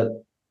out of it.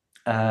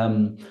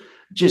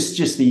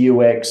 Just the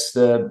UX,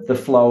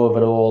 the flow of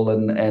it all,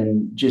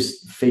 and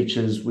just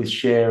features with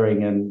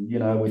sharing and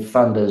with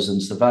funders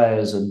and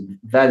surveyors and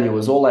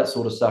valuers, all that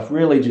sort of stuff.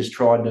 Really, just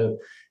trying to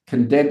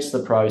condense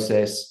the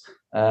process.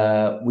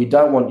 We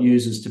don't want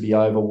users to be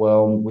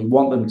overwhelmed. We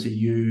want them to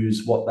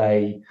use what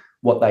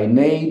they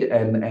need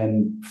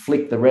and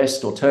flick the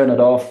rest or turn it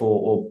off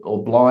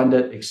or blind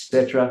it,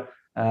 etc.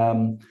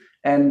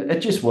 And it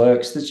just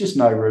works. There's just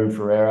no room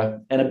for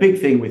error. And a big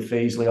thing with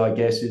Feasly, I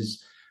guess,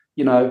 is,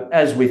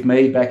 as with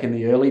me back in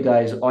the early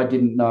days, I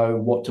didn't know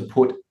what to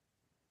put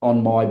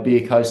on my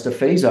beer coaster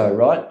Feeso,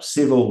 right?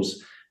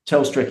 Civils,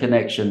 Telstra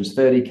connections,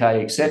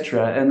 30K,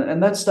 etc.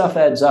 And that stuff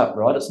adds up,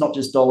 right? It's not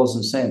just dollars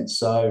and cents.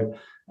 So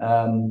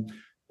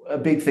a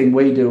big thing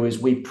we do is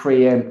we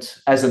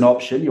preempt as an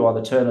option. You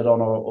either turn it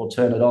on or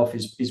turn it off.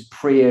 Is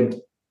preempt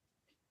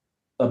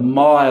a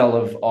mile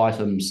of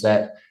items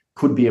that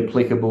could be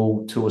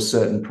applicable to a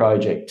certain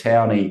project,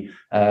 townie,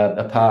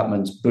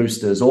 apartments,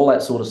 boosters, all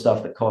that sort of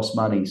stuff that costs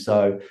money.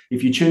 So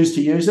if you choose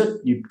to use it,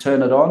 you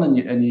turn it on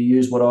and you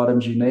use what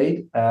items you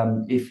need.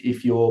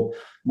 If you're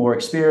more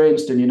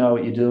experienced and you know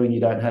what you're doing, you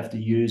don't have to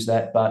use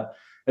that. But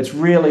it's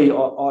really,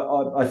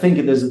 I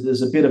think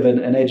there's a bit of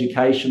an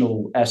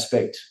educational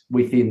aspect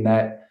within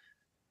that,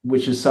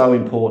 which is so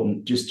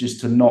important,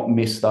 just to not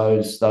miss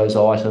those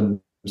items,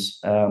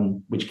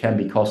 which can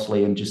be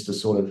costly, and just to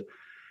sort of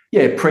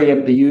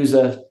preempt the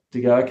user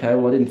to go, okay,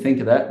 well, I didn't think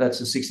of that.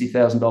 That's a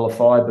 $60,000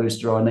 fire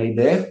booster I need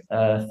there.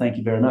 Thank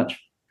you very much.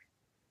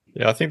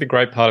 Yeah, I think the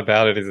great part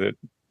about it is that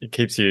it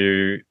keeps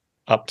you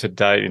up to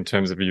date in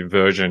terms of your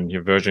version.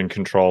 Your version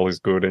control is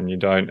good, and you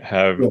don't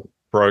have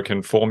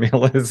broken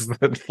formulas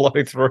that flow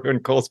through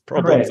and cause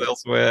problems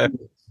elsewhere.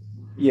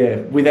 Yeah,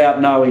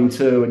 without knowing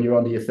too, and you're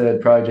onto your third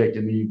project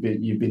and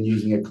you've been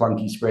using a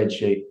clunky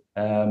spreadsheet.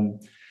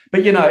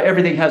 But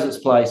everything has its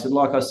place, and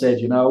like I said,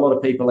 a lot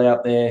of people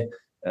out there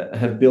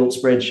have built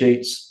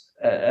spreadsheets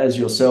as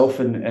yourself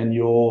and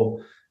your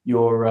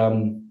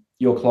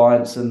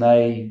clients, and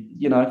they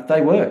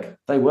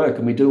work,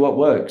 and we do what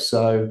works.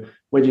 So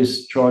we're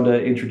just trying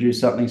to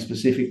introduce something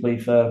specifically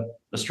for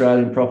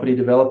Australian property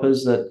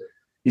developers that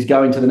is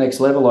going to the next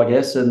level, I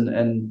guess,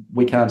 and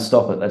we can't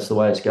stop it. That's the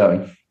way it's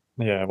going.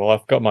 Yeah, well,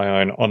 I've got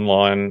my own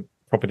online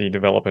property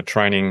developer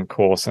training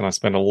course, and I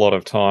spend a lot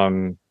of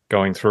time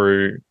going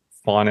through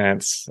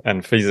finance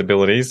and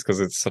feasibilities because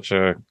it's such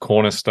a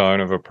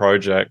cornerstone of a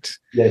project.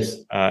 Yes.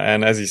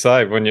 And as you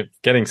say, when you're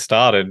getting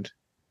started,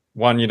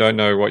 one, you don't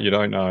know what you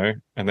don't know,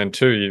 and then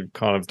two, you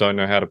kind of don't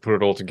know how to put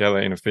it all together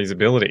in a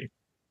feasibility.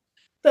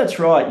 That's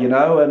right,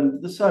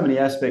 and there's so many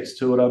aspects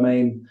to it. I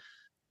mean,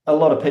 a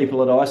lot of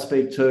people that I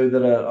speak to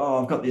that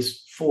are, I've got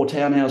this 4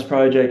 townhouse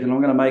project and I'm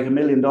going to make $1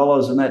 million,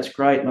 and that's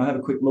great. And I have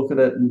a quick look at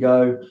it and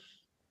go,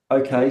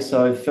 okay,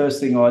 so first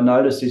thing I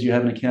notice is you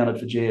haven't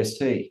accounted for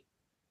GST.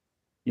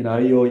 Your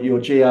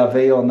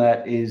GRV on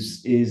that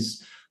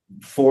is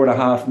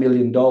 $4.5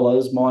 million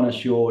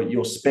minus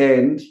your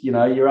spend.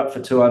 You're up for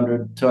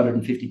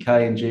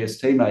 250K in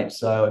GST, mate.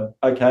 So,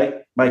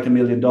 okay, make $1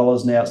 million.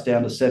 Now it's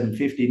down to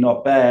 750,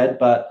 not bad,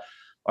 but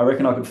I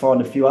reckon I could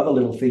find a few other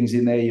little things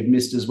in there you've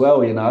missed as well,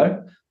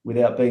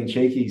 without being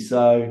cheeky.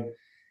 So,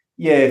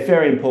 yeah,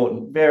 very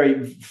important.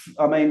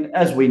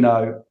 As we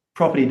know,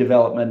 property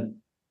development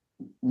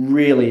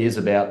really is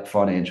about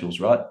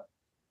financials, right?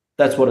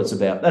 That's what it's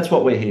about. That's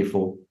what we're here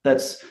for.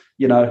 That's,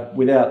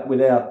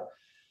 without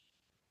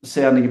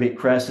sounding a bit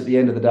crass, at the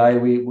end of the day,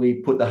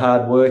 we put the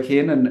hard work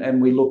in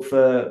and we look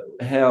for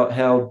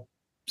how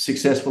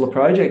successful a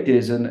project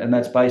is, and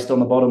that's based on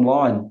the bottom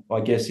line, I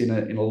guess,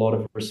 in a lot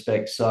of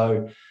respects.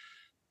 So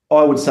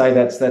I would say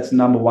that's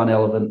number one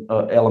element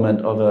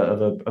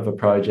of a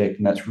project,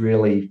 and that's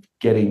really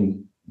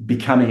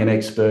becoming an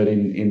expert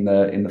in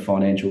the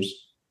financials.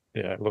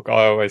 Yeah, look,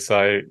 I always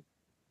say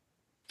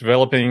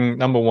developing,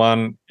 number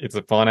one, it's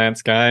a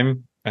finance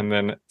game, and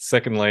then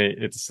secondly,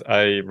 it's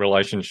a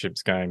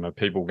relationships game, a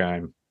people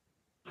game.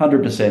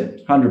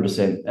 100%.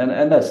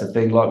 And that's the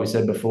thing, like we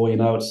said before,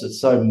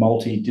 it's so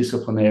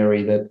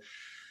multidisciplinary that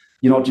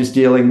you're not just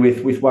dealing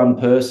with one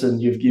person.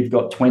 You've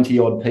got 20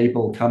 odd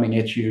people coming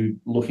at you,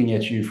 looking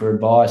at you for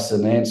advice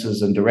and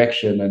answers and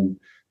direction.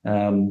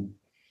 And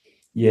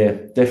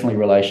definitely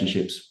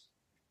relationships.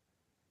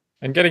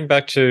 And getting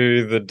back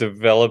to the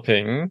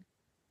developing,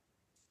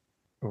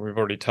 we've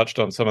already touched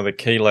on some of the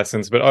key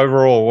lessons, but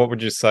overall, what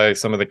would you say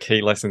some of the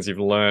key lessons you've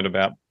learned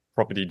about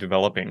property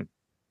developing?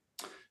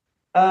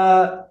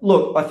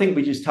 Look, I think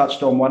we just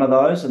touched on one of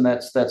those, and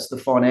that's the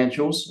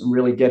financials, and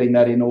really getting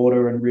that in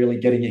order and really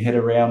getting your head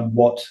around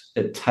what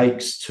it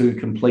takes to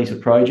complete a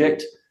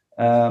project,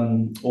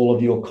 all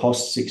of your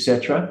costs,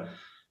 etc.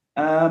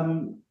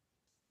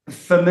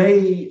 For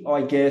me,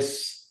 I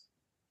guess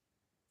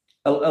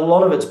a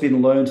lot of it's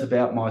been learnt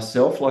about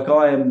myself. Like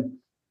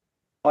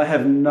I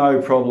have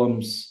no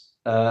problems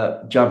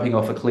jumping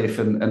off a cliff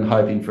and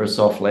hoping for a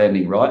soft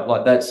landing, right?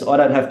 Like I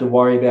don't have to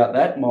worry about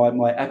that.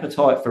 My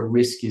appetite for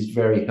risk is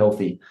very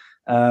healthy.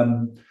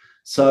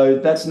 So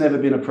that's never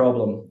been a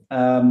problem.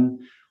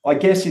 I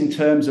guess in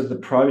terms of the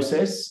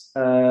process,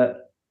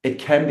 it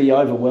can be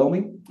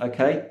overwhelming.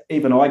 Okay.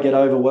 Even I get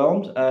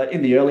overwhelmed.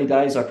 In the early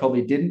days, I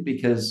probably didn't,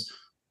 because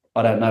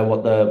I don't know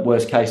what the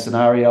worst case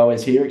scenario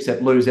is here,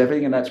 except lose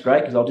everything. And that's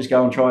great, because I'll just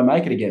go and try and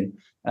make it again.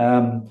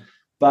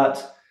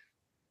 But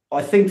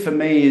I think for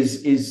me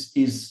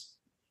is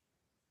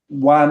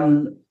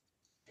one,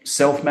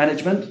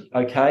 self-management,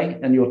 okay,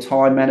 and your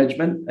time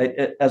management.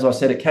 As I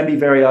said, it can be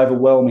very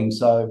overwhelming.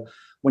 So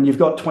when you've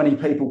got 20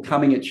 people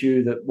coming at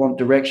you that want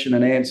direction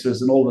and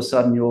answers, and all of a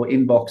sudden your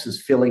inbox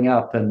is filling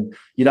up and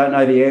you don't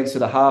know the answer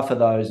to half of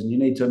those, and you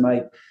need to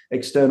make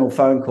external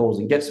phone calls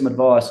and get some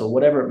advice or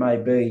whatever it may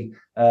be,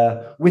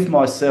 with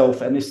myself,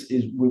 and this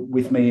is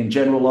with me in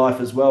general life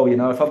as well,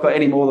 if I've got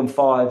any more than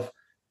 5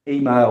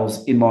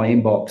 emails in my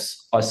inbox,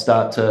 I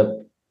start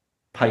to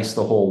pace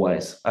the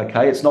hallways.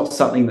 Okay, it's not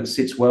something that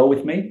sits well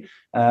with me.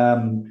 I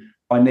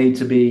need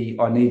to be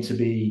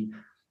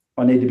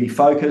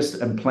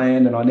focused and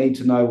planned, and I need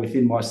to know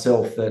within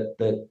myself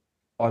that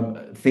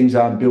things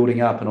aren't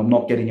building up and I'm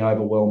not getting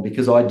overwhelmed,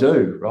 because I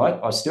do, right?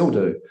 I still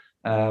do.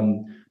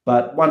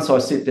 But once I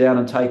sit down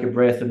and take a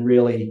breath and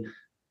really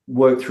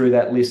work through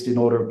that list in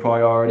order of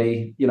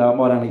priority, it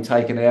might only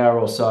take an hour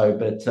or so,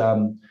 but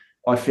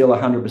I feel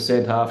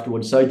 100%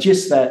 afterwards. So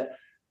just that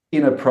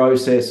inner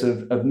process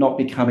of not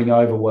becoming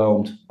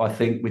overwhelmed, I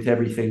think, with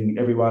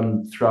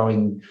everyone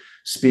throwing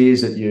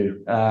spears at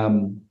you,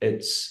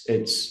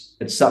 it's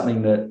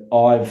something that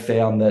I've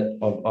found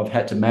that I've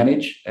had to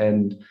manage,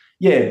 and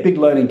big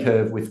learning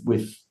curve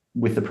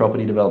with the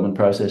property development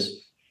process.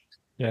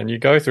 Yeah, and you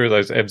go through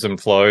those ebbs and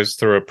flows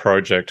through a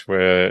project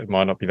where it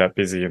might not be that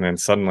busy, and then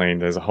suddenly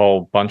there's a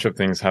whole bunch of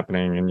things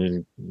happening, and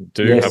you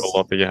do have a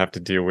lot that you have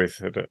to deal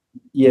with at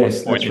one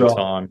point in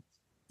time.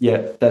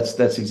 Yeah,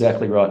 that's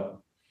exactly right.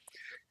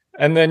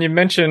 And then you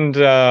mentioned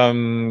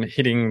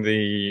hitting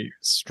the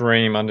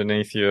stream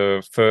underneath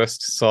your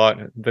first site.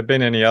 Have there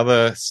been any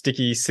other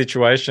sticky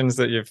situations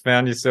that you've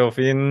found yourself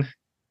in?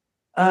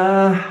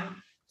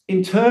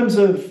 In terms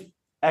of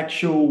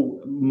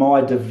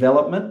my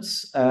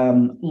developments,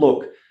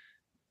 look,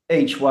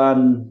 each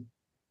one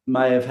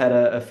may have had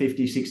a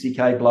 50,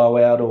 60K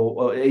blowout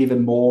or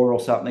even more or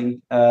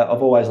something.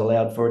 I've always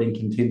allowed for it in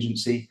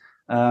contingency.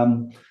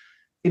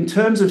 In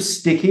terms of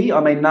sticky, I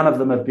mean, none of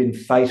them have been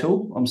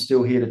fatal. I'm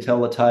still here to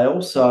tell the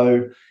tale.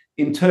 So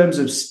in terms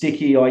of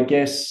sticky, I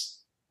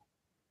guess,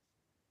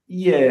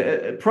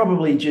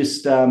 probably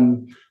just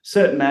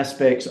certain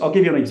aspects. I'll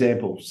give you an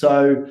example.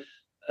 So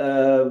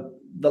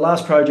the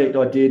last project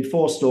I did,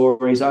 4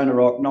 stories, Owner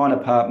Rock, 9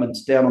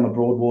 apartments down on the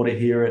Broadwater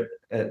here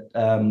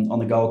on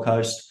the Gold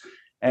Coast.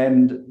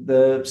 And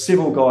the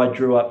civil guy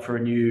drew up for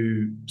a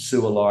new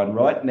sewer line,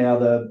 right? Now,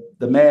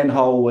 the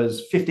manhole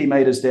was 50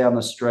 metres down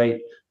the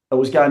street. It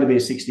was going to be a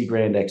 60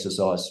 grand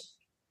exercise.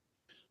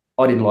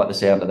 I didn't like the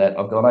sound of that.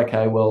 I've gone,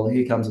 okay, well,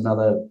 here comes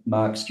another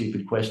Mark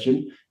stupid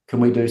question. Can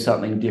we do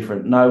something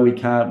different? No, we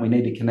can't. We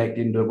need to connect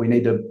into it. We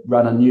need to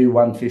run a new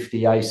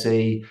 150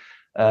 AC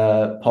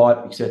pipe,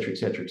 et cetera, et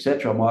cetera, et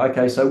cetera. I'm like,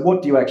 okay, so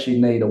what do you actually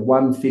need? A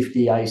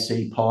 150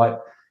 AC pipe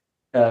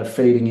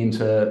feeding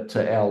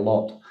into our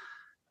lot?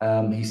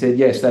 He said,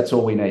 yes, that's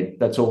all we need.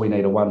 That's all we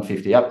need, a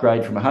 150.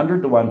 Upgrade from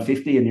 100 to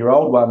 150, and your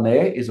old one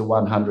there is a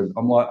 100.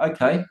 I'm like,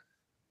 okay.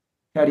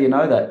 How do you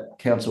know that?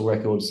 Council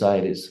records say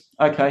it is.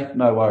 Okay,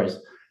 no worries.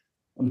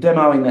 I'm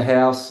demoing the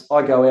house.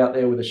 I go out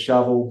there with a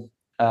shovel.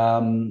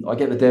 I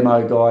get the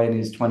demo guy in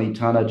his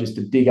 20-tonner just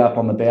to dig up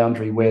on the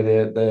boundary where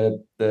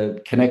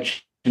the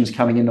connection's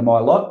coming into my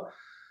lot.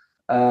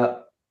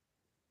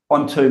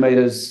 I'm 2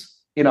 meters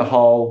in a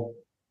hole.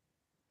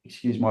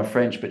 Excuse my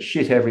French, but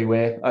shit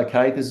everywhere.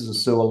 Okay, this is a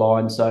sewer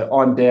line. So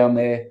I'm down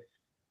there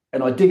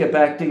and I dig it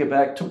back.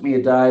 Took me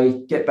a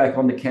day, get back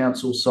on the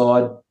council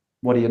side.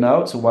 What do you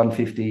know? It's a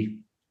 150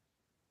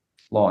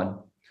 line.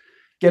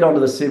 Get onto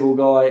the civil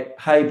guy.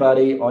 Hey,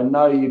 buddy, I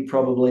know you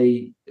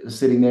probably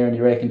sitting there in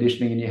your air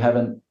conditioning and you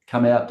haven't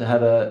come out to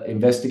have a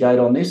investigate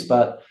on this,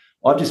 but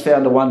I've just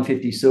found a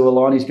 150 sewer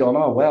line. He's gone,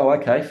 oh, wow,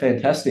 okay,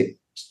 fantastic.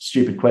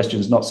 Stupid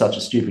question's not such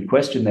a stupid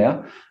question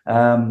now.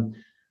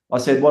 I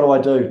said, what do I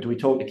do? Do we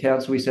talk to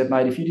council? He said,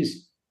 mate, if you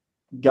just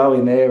go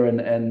in there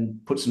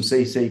and put some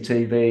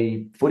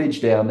CCTV footage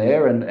down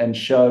there and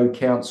show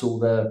council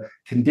the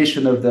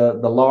condition of the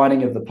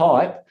lining of the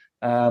pipe,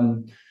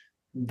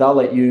 they'll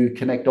let you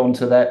connect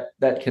onto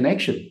that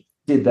connection.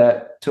 Did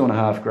that,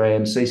 2.5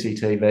 grand,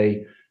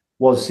 CCTV,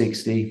 was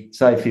 60,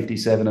 saved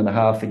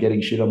 57.5 for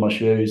getting shit on my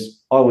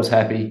shoes. I was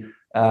happy.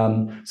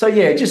 So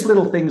yeah, just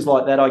little things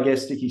like that, I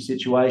guess, sticky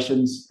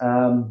situations.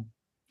 Well,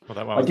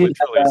 that one was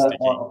literally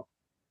sticky.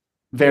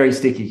 Very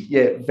sticky,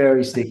 yeah,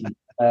 very sticky.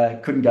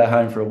 Couldn't go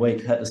home for a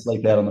week, had to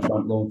sleep out on the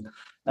front lawn.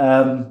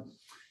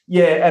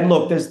 Yeah, and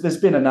look, there's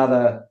been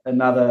another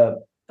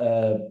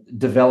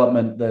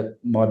development that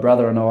my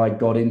brother and I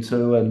got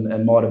into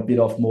and might have bit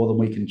off more than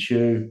we could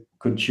chew.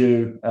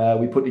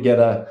 We put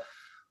together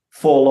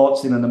 4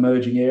 lots in an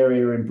emerging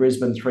area in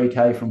Brisbane,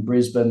 3K from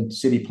Brisbane.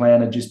 City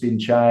plan had just been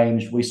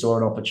changed. We saw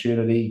an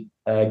opportunity,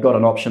 got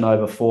an option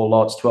over 4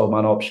 lots,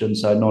 12-month option,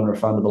 so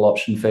non-refundable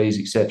option fees,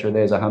 etc.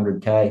 There's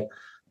 100K.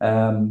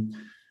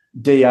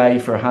 DA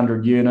for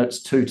 100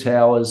 units, 2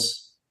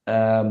 towers.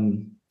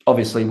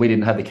 Obviously, we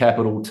didn't have the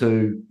capital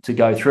to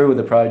go through with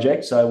the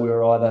project, so we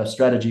were either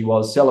strategy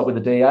was sell it with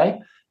a DA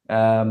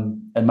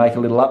and make a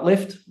little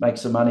uplift, make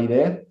some money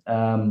there,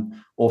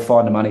 or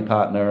find a money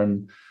partner.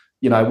 And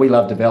we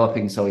love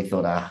developing, so we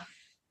thought,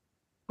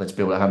 let's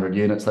build 100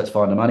 units, let's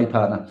find a money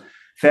partner.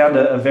 Found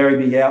a very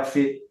big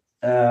outfit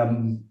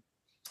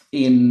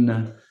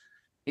in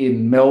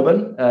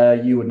Melbourne.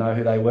 You would know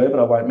who they were, but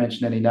I won't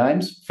mention any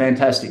names.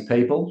 Fantastic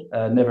people,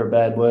 never a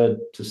bad word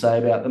to say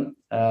about them.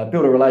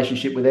 Built a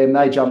relationship with them.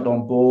 They jumped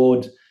on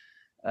board.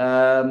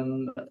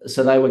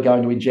 So they were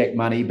going to inject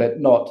money, but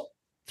not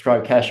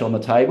throw cash on the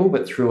table,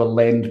 but through a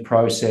lend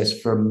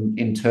process from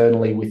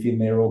internally within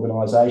their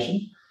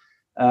organisation.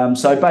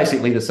 So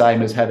basically the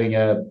same as having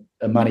a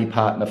money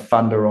partner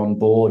funder on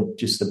board,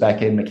 just the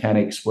back-end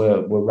mechanics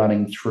were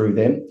running through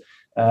them.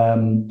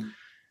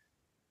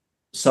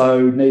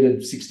 So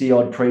needed 60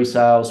 odd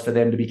pre-sales for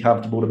them to be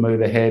comfortable to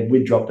move ahead.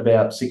 We dropped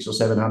about 600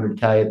 or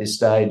 700K at this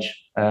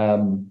stage.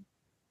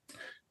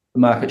 The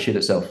market shit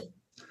itself.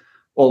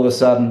 All of a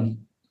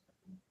sudden,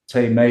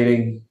 team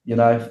meeting,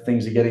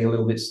 things are getting a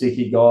little bit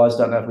sticky, guys.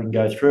 Don't know if we can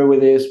go through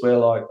with this. We're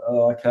like,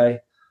 oh, okay.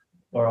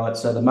 All right.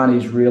 So the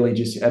money's really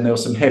just, and there were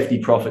some hefty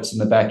profits in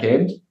the back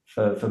end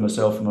for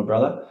myself and my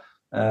brother.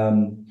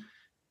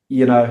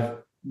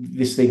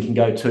 This thing can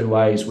go 2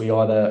 ways. We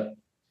either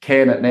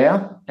can it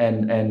now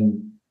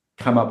and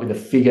come up with a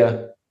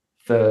figure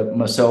for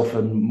myself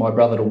and my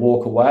brother to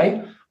walk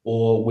away,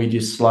 or we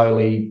just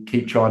slowly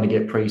keep trying to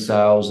get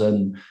pre-sales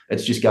and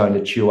it's just going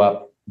to chew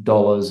up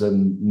dollars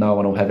and no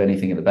one will have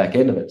anything at the back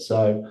end of it.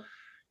 So,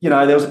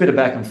 there was a bit of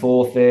back and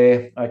forth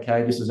there.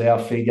 Okay, this is our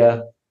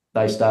figure.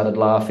 They started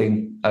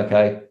laughing.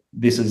 Okay,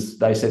 they said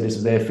this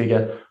is their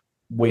figure.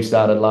 We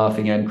started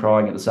laughing and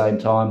crying at the same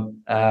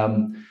time.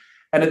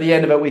 And at the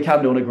end of it, we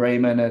come to an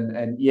agreement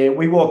and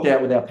we walked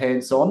out with our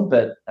pants on,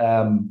 but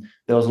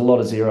there was a lot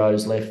of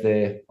zeros left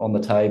there on the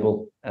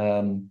table.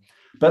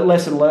 But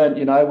lesson learned,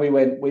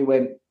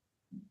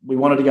 we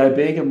wanted to go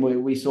big and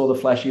we saw the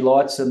flashy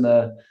lights and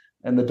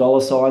the dollar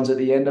signs at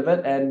the end of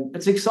it. And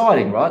it's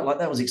exciting, right? Like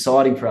that was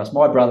exciting for us.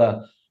 My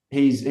brother,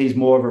 he's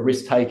more of a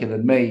risk taker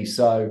than me.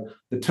 So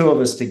the two of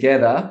us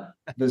together,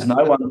 there's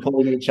no one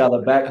pulling each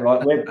other back,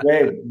 right?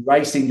 We're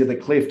racing to the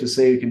cliff to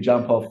see who can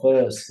jump off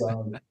first.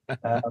 So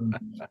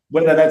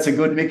whether that's a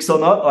good mix or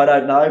not, I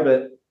don't know,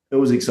 but it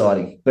was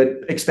exciting, but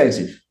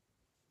expensive.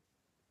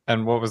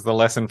 And what was the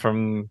lesson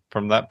from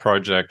that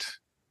project?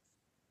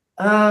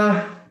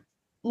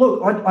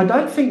 Look, I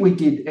don't think we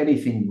did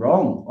anything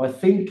wrong. I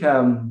think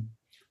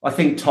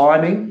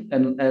timing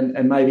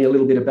and maybe a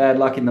little bit of bad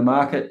luck in the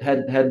market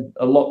had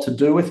a lot to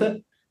do with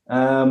it.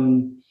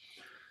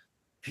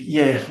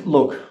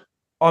 Look,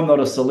 I'm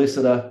not a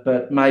solicitor,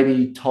 but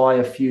maybe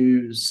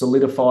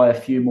solidify a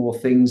few more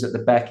things at the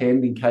back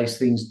end in case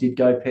things did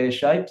go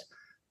pear-shaped.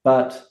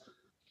 But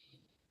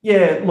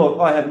look,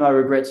 I have no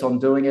regrets on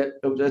doing it.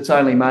 It's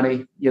only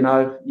money,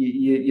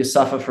 you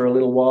suffer for a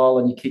little while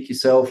and you kick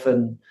yourself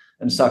and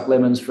suck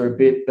lemons for a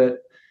bit.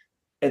 But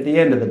at the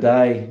end of the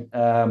day,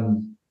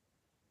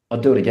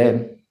 I'd do it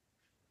again.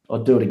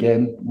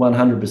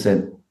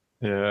 100%.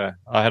 Yeah,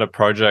 I had a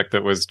project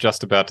that was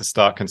just about to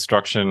start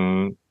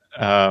construction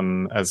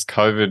as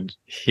COVID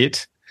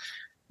hit,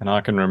 and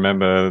I can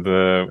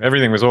remember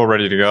everything was all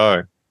ready to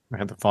go. We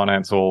had the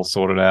finance all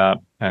sorted out,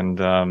 and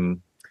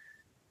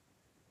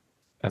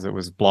as it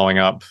was blowing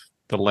up,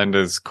 the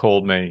lenders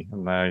called me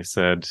and they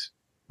said,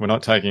 "We're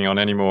not taking on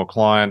any more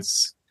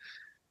clients.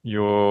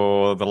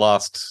 You're the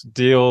last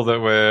deal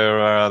that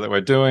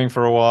we're doing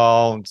for a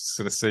while. Just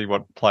sort of see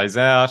what plays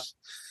out.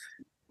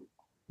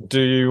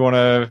 Do you want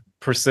to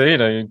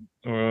proceed?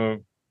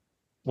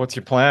 What's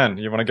your plan?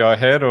 You want to go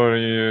ahead or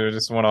you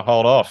just want to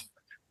hold off?"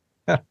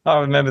 I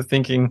remember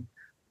thinking,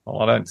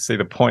 I don't see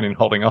the point in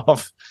holding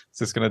off. It's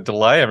just going to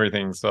delay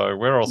everything. So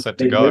we're all set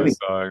to go.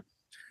 So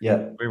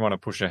we want to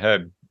push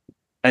ahead.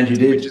 And you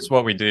did. Which is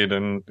what we did.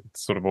 And it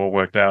sort of all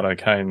worked out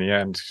okay in the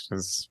end. It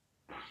was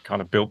kind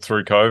of built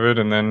through COVID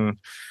and then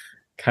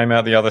came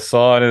out the other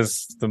side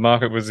as the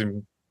market was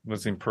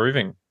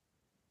improving.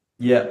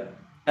 Yeah.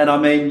 And I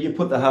mean, you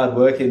put the hard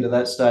work into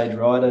that stage,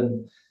 right?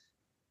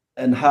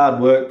 And hard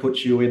work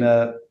puts you in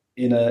a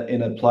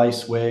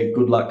place where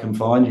good luck can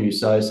find you.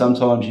 So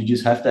sometimes you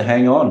just have to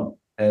hang on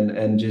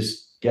and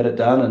just get it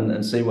done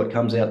and see what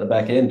comes out the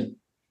back end.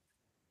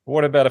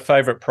 What about a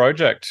favourite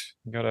project?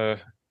 You got a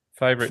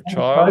favourite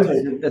child?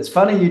 It's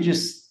funny you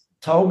just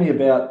told me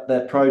about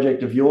that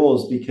project of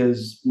yours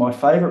because my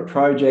favourite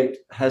project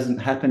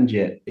hasn't happened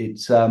yet.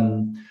 It's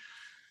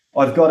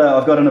I've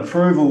got an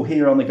approval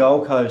here on the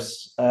Gold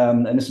Coast,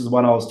 and this is the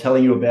one I was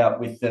telling you about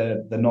with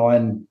the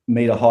 9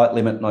 metre height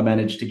limit, and I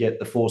managed to get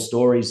the 4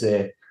 stories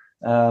there.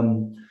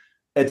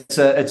 It's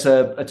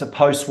a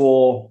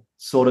post-war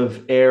sort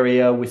of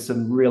area with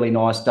some really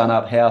nice done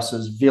up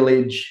houses,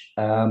 village.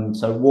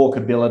 So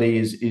walkability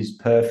is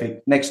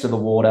perfect next to the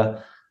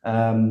water.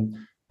 And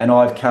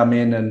I've come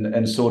in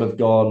and sort of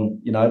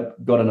gone,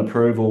 got an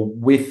approval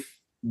with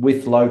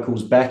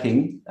locals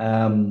backing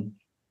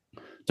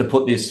to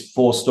put this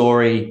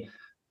 4-story,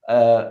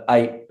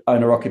 8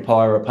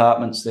 owner-occupier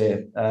apartments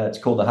there. It's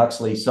called the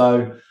Huxley.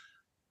 So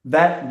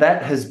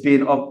that has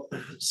been a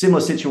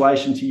similar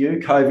situation to you.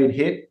 COVID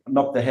hit,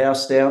 knocked the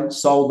house down,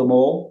 sold them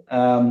all.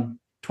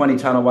 20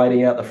 tonne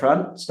waiting out the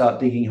front, start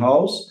digging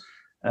holes.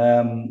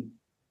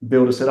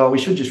 Builder said, we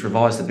should just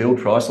revise the build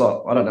price. Like,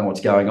 I don't know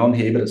what's going on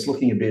here, but it's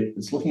looking a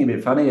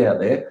bit funny out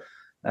there.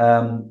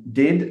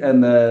 Did,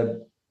 and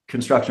the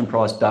construction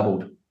price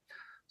doubled.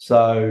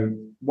 So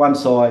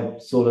once I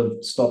sort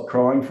of stopped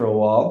crying for a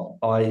while,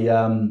 I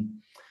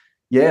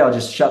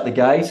just shut the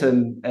gate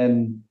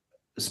and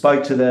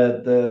spoke to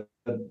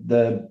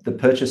the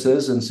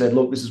purchasers and said,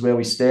 look, this is where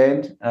we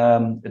stand.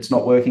 It's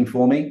not working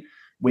for me.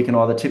 We can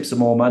either tip some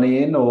more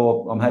money in,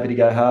 or I'm happy to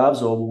go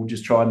halves, or we'll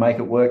just try and make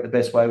it work the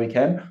best way we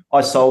can. I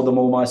sold them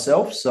all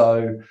myself,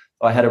 so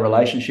I had a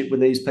relationship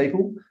with these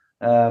people.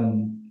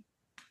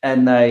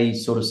 And they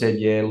sort of said,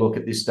 yeah, look,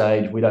 at this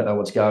stage, we don't know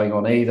what's going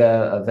on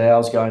either. A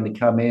vow's going to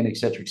come in, et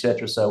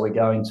cetera, so we're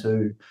going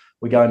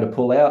to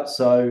pull out.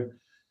 So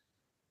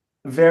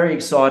very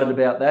excited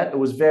about that. It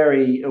was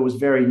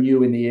very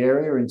new in the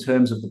area in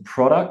terms of the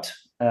product,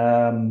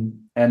 and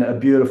a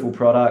beautiful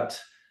product.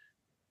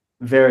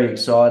 Very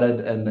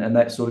excited, and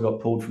that sort of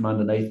got pulled from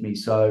underneath me.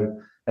 So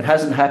it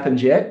hasn't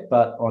happened yet,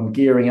 but I'm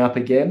gearing up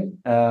again.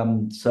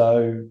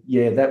 So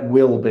yeah, that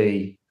will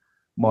be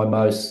my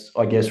most,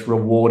 I guess,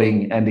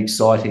 rewarding and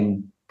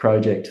exciting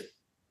project.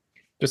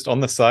 Just on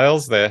the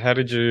sales there, how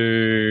did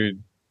you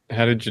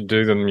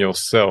do them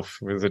yourself?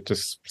 Was it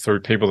just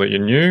through people that you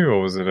knew, or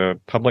was it a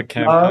public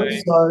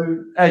campaign?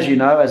 So as you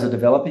know, as a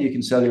developer, you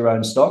can sell your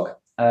own stock.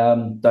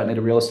 Don't need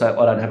a real estate.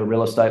 I don't have a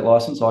real estate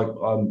license.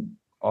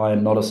 I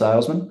am not a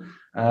salesman.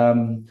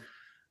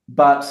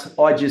 But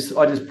I just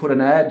put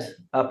an ad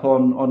up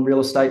on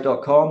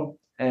realestate.com,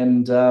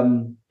 and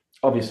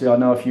obviously I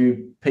know a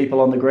few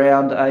people on the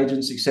ground,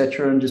 agents,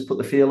 etc., and just put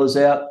the feelers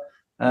out.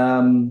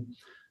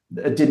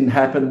 It didn't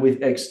happen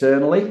with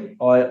externally.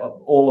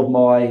 All of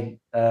my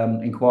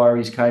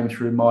inquiries came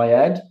through my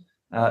ad.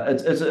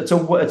 It's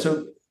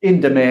a in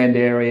demand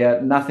area.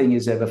 Nothing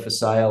is ever for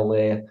sale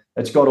there.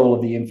 It's got all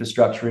of the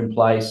infrastructure in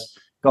place.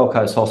 Gold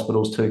Coast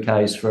Hospital's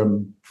 2Ks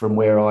from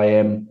where I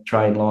am,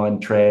 train line,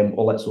 tram,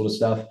 all that sort of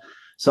stuff.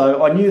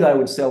 So I knew they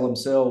would sell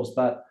themselves,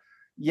 but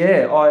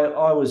yeah,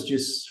 I was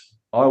just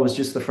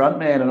the front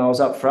man, and I was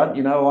up front.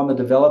 I'm the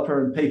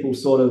developer, and people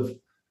sort of,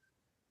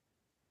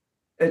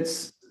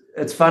 it's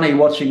funny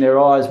watching their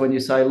eyes when you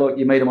say, look,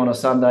 you meet them on a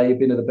Sunday, you've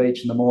been to the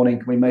beach in the morning,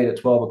 can we meet at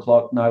 12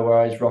 o'clock? No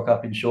worries, rock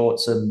up in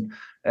shorts and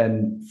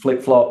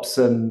flip-flops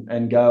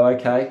and go,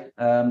 okay,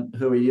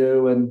 who are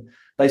you? And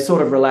they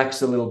sort of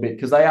relax a little bit,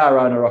 because they are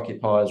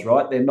owner-occupiers,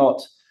 right? They're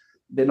not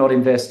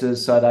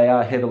investors, so they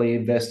are heavily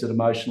invested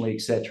emotionally,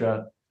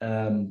 etc.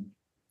 And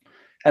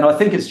I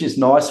think it's just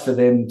nice for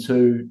them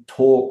to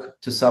talk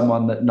to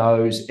someone that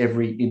knows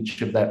every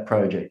inch of that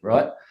project,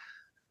 right?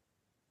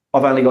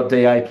 I've only got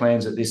DA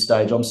plans at this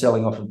stage. I'm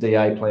selling off of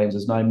DA plans.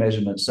 There's no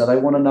measurements. So they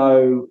want to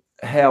know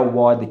how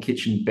wide the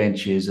kitchen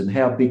bench is and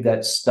how big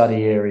that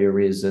study area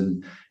is,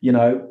 and,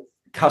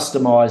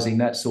 customizing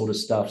that sort of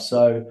stuff.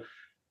 So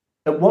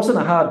it wasn't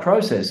a hard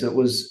process. It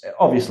was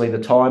obviously the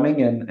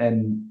timing,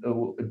 and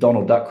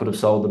Donald Duck could have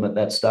sold them at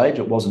that stage.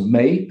 It wasn't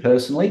me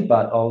personally,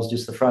 but I was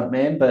just the front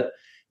man. But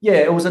yeah,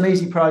 it was an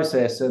easy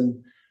process.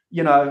 And,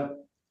 I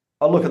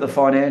look at the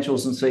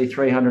financials and see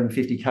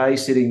 350K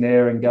sitting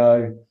there and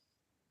go,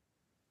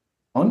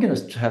 I'm going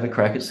to have a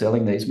crack at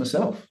selling these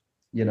myself,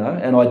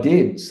 and I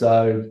did.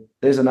 So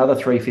there's another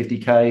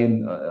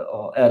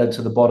 350K added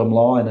to the bottom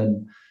line.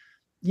 And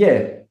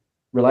yeah,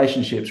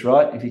 relationships,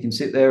 right? If you can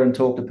sit there and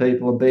talk to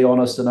people and be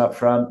honest and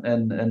upfront,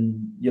 and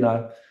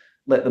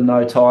let them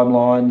know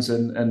timelines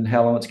and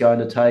how long it's going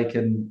to take,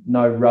 and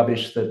no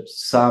rubbish that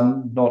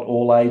some, not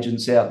all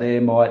agents out there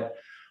might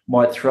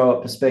throw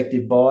at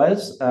prospective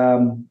buyers.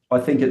 I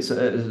think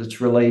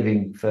it's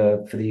relieving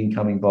for the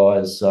incoming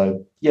buyers.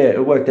 So yeah,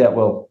 it worked out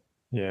well.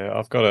 Yeah,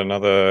 I've got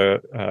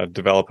another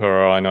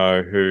developer I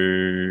know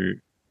who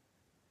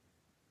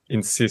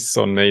insists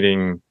on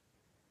meeting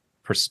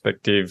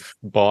prospective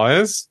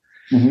buyers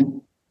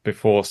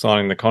before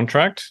signing the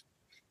contract,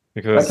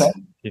 because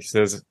he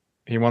says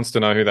he wants to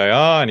know who they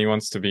are, and he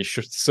wants to be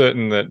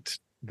certain that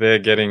they're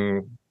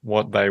getting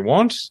what they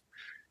want,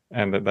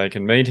 and that they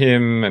can meet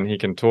him and he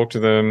can talk to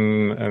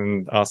them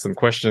and ask them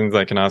questions.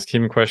 They can ask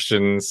him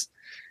questions.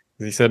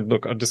 He said,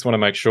 look, I just want to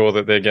make sure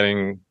that they're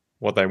getting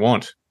what they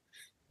want.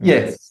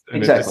 Yes,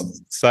 exactly. It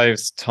just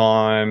saves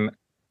time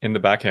in the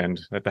back end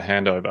at the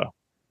handover.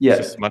 Yeah.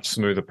 It's just a much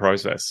smoother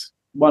process.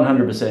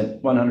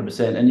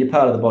 100%. And you're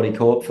part of the body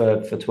corp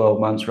for 12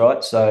 months,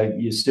 right? So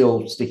you're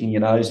still sticking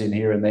your nose in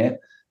here and there.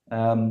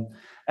 And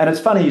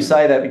it's funny you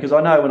say that, because I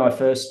know when I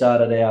first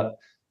started out,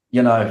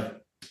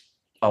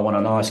 I want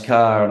a nice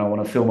car and I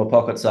want to fill my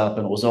pockets up,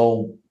 and it was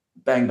all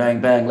bang,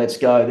 bang, bang, let's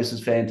go. This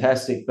is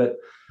fantastic. But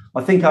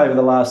I think over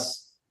the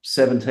last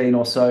 17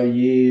 or so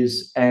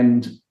years,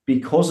 and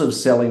because of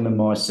selling them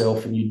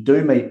myself, and you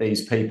do meet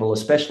these people,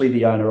 especially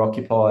the owner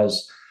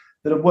occupiers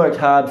that have worked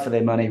hard for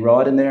their money,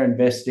 right? And they're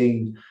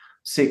investing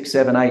six,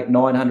 seven, eight,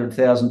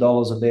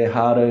 $900,000 of their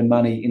hard-earned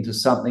money into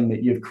something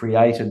that you've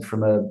created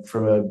from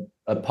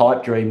a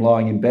pipe dream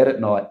lying in bed at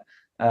night.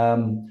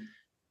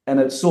 And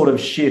it sort of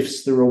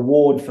shifts the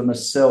reward for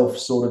myself,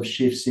 sort of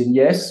shifts in,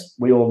 yes,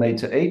 we all need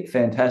to eat,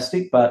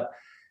 fantastic, but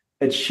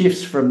it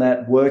shifts from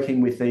that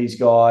working with these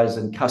guys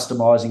and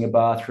customizing a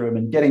bathroom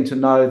and getting to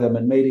know them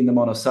and meeting them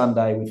on a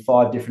Sunday with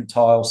 5 different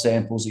tile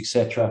samples,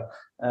 etc.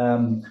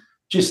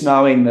 Just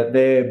knowing that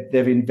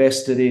they've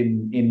invested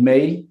in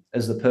me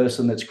as the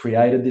person that's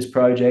created this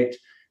project,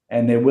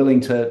 and they're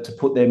willing to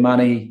put their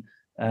money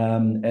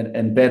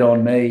and bet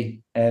on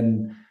me.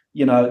 And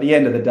at the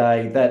end of the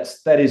day,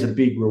 that is a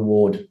big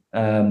reward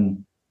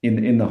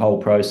in the whole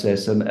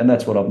process, and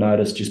that's what I've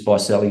noticed just by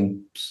selling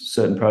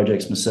certain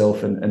projects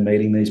myself and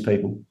meeting these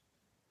people.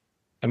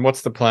 And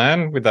what's the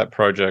plan with that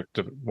project?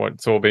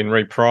 What's all been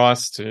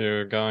repriced?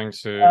 You're going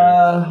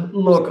to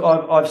look.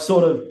 I've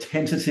sort of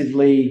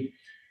tentatively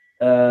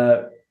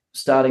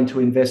starting to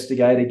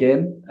investigate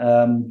again,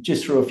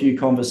 just through a few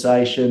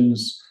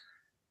conversations.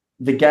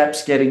 The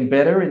gap's getting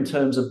better in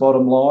terms of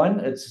bottom line.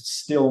 It's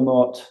still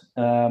not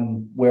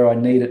where I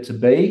need it to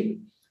be.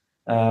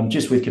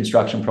 Just with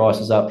construction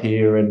prices up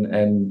here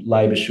and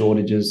labour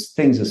shortages,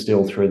 things are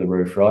still through the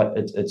roof, right?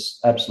 It's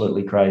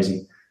absolutely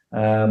crazy.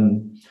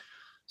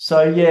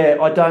 So, yeah,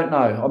 I don't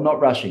know. I'm not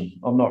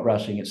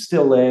rushing. It's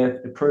still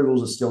there.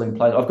 Approvals are still in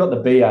place. I've got the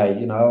BA,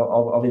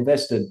 I've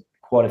invested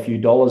quite a few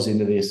dollars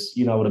into this,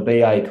 what a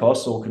BA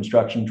costs, all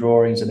construction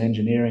drawings and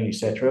engineering,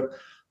 etc.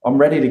 I'm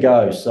ready to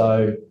go.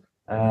 So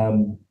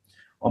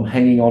I'm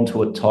hanging on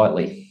to it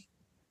tightly.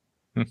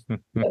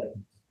 Yeah.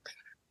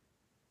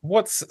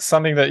 What's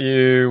something that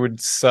you would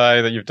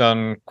say that you've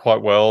done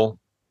quite well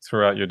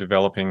throughout your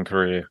developing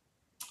career?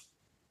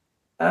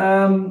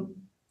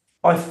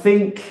 I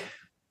think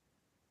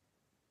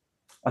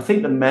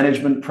the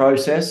management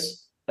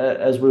process,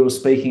 as we were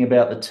speaking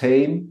about the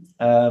team,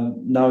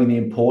 knowing the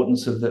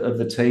importance of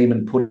the team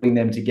and putting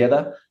them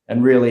together,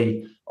 and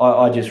really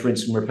I just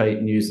rinse and repeat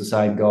and use the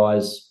same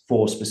guys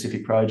for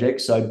specific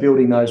projects. So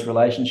building those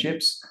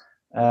relationships.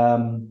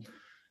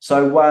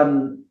 So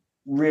one,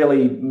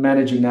 really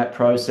managing that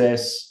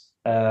process,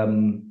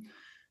 getting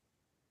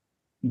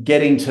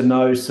to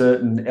know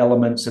certain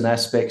elements and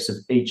aspects of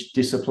each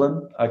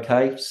discipline,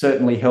 okay,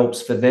 certainly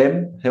helps for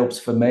them, helps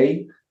for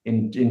me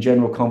in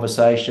general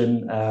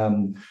conversation,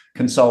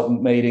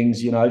 consultant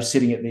meetings,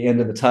 sitting at the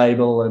end of the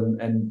table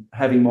and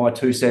having my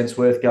 2 cents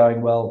worth,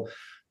 going, well,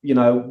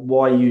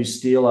 why use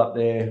steel up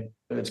there?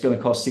 It's going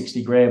to cost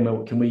 60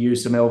 grand. Can we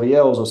use some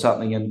LVLs or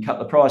something and cut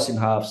the price in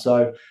half?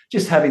 So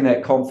just having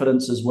that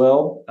confidence as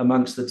well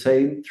amongst the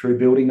team through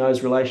building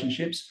those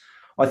relationships.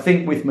 I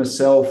think with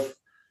myself,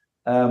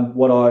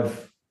 what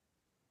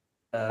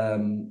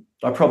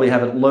I probably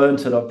haven't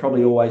learned it. I've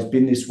probably always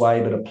been this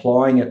way, but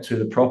applying it to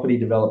the property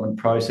development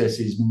process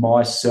is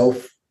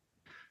myself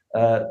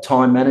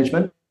time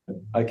management.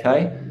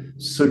 Okay,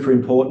 super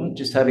important.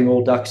 Just having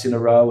all ducks in a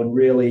row and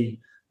really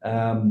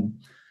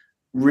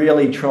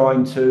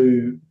trying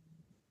to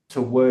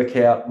work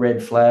out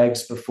red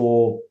flags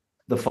before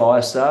the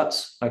fire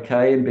starts,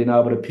 okay, and being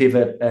able to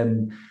pivot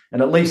and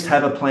at least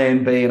have a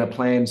plan B and a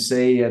plan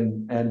C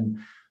and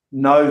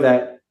know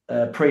that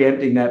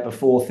preempting that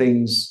before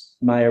things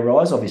may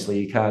arise. Obviously,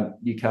 you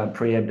can't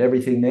preempt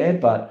everything there,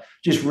 but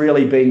just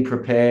really being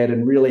prepared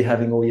and really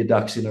having all your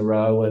ducks in a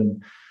row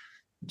and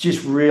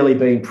just really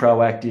being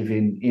proactive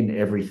in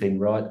everything,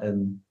 right?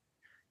 And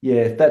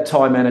yeah, that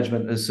time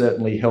management has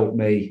certainly helped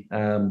me.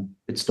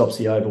 It stops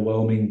the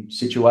overwhelming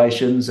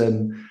situations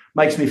and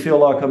makes me feel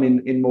like I'm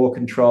in more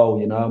control.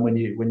 When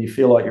you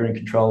feel like you're in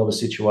control of a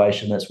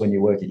situation, that's when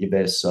you work at your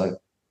best. So,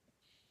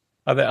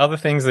 are there other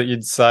things that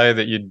you'd say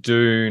that you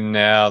do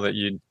now that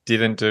you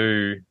didn't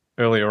do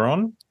earlier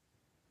on?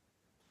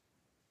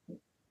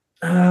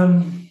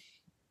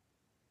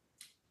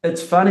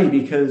 It's funny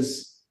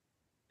because,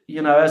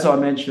 as I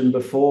mentioned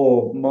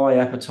before, my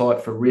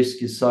appetite for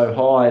risk is so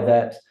high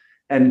that,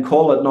 and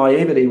call it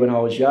naivety when I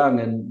was young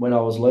and when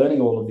I was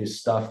learning all of this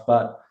stuff,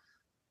 but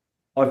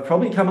I've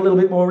probably become a little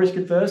bit more risk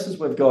adverse as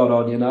we've gone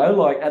on,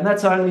 and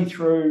that's only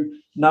through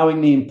knowing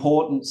the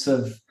importance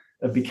of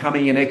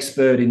becoming an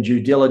expert in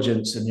due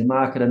diligence and your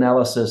market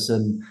analysis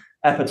and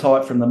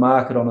appetite from the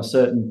market on a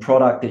certain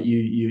product that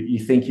you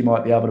think you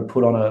might be able to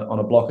put on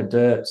a block of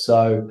dirt.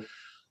 So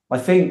I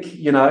think,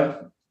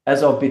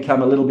 as I've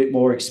become a little bit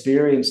more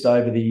experienced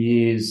over the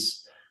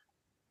years,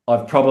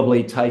 I've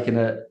probably taken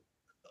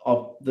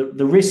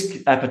the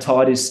risk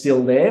appetite is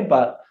still there,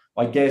 but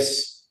I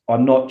guess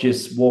I'm not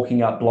just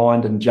walking up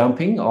blind and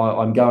jumping.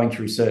 I'm going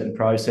through certain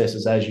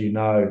processes, as you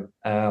know.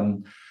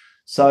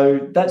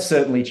 So that's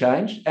certainly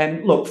changed.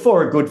 And look,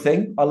 for a good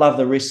thing, I love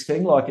the risk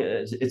thing. Like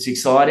it's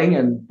exciting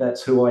and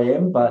that's who I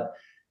am. But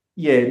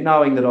yeah,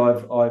 knowing that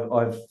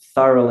I've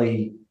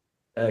thoroughly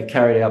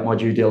carried out my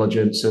due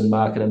diligence and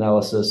market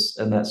analysis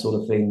and that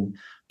sort of thing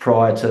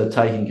prior to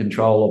taking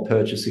control or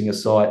purchasing a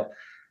site.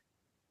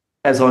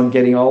 As I'm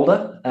getting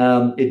older,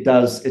 it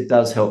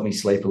does help me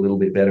sleep a little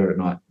bit better at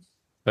night.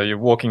 So you're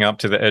walking up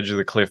to the edge of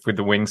the cliff with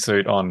the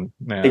wingsuit on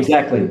now.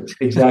 Exactly.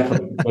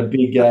 A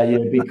big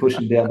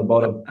cushion down the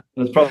bottom.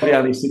 And it's probably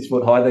only 6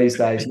 foot high these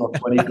days, not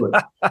 20 foot.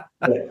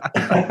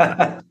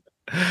 Yeah.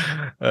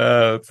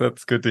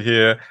 That's good to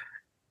hear.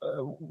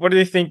 What do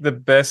you think the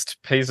best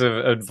piece of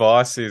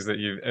advice is that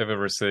you've ever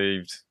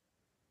received?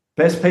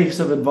 Best piece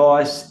of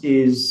advice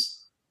is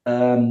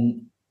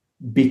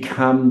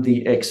become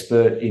the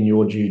expert in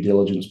your due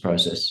diligence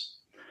process.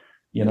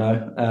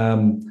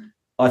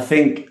 I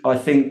think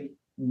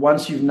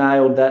once you've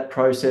nailed that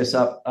process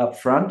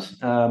up front,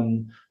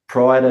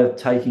 prior to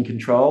taking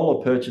control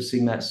or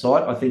purchasing that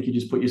site, I think you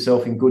just put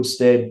yourself in good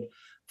stead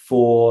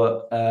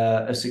for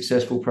a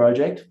successful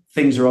project.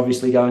 Things are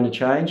obviously going to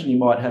change, and you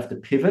might have to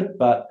pivot,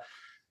 but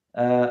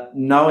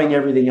knowing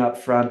everything up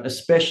front,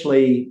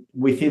 especially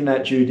within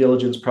that due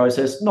diligence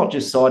process, not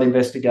just site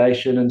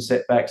investigation and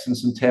setbacks and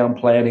some town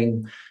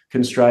planning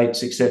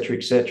constraints, etc.,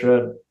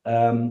 etc.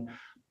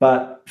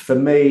 But for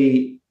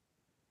me,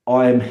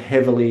 I am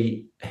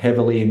heavily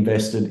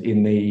invested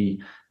in the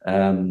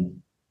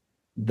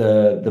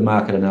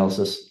market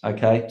analysis.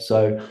 Okay,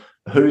 so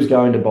who's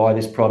going to buy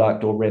this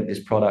product or rent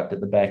this product at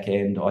the back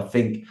end? I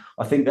think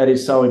that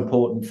is so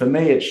important. For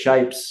me, it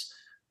shapes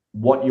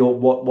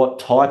what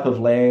type of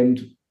land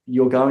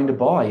you're going to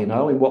buy, in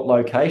what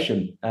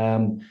location.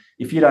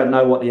 If you don't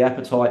know what the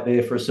appetite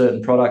there for a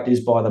certain product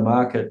is by the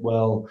market,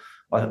 well,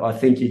 I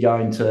think you're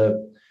going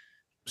to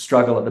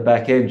struggle at the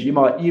back end. You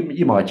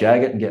might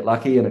jag it and get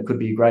lucky, and it could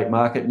be a great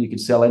market and you could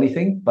sell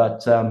anything.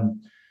 But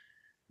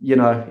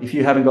if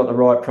you haven't got the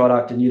right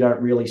product and you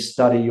don't really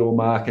study your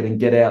market and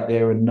get out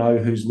there and know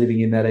who's living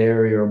in that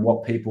area and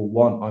what people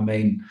want, I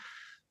mean,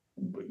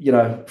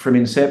 from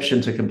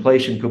inception to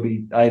completion could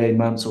be 18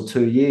 months or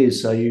 2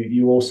 years. So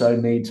you also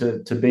need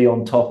to be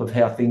on top of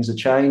how things are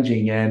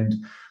changing. And,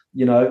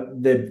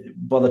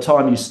 by the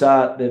time you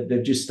start,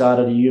 they've just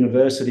started a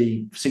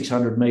university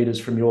 600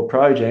 meters from your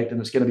project, and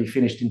it's going to be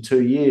finished in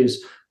 2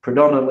 years.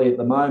 Predominantly at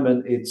the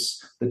moment,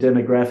 it's the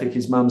demographic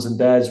is mums and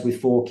dads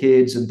with 4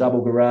 kids and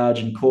double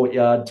garage and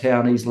courtyard,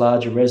 townies,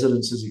 larger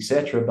residences,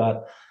 etc.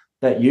 But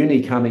that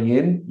uni coming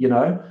in,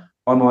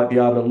 I might be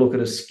able to look at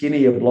a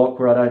skinnier block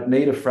where I don't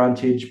need a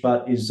frontage,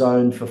 but is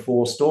zoned for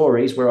 4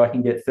 stories, where I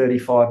can get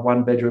 35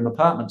 one-bedroom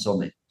apartments on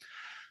there.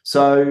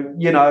 So,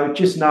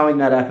 just knowing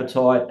that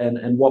appetite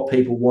and what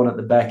people want at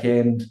the back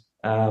end,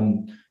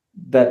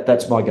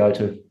 that's my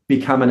go-to.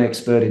 Become an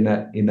expert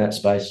in that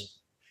space.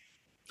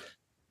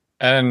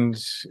 And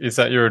is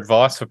that your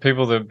advice for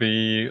people that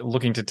be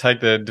looking to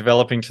take their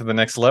developing to the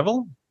next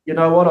level? You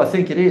know what? I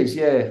think it is,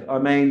 yeah. I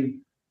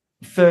mean,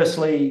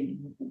 firstly,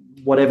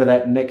 whatever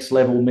that next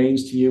level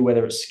means to you,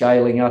 whether it's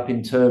scaling up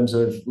in terms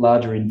of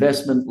larger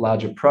investment,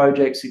 larger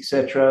projects,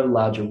 etc.,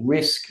 larger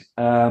risk.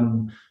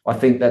 I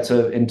think that's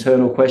an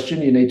internal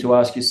question you need to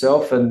ask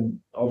yourself, and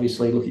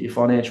obviously look at your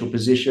financial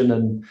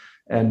position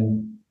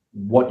and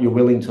what you're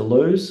willing to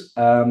lose.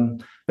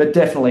 But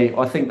definitely,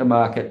 I think the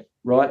market,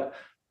 right?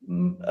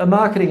 A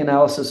marketing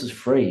analysis is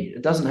free.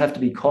 It doesn't have to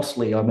be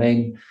costly. I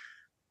mean,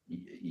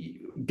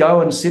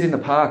 go and sit in the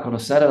park on a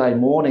Saturday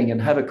morning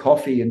and have a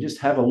coffee and just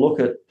have a look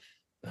at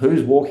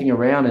who's walking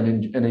around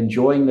and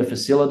enjoying the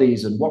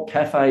facilities, and what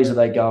cafes are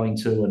they going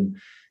to, and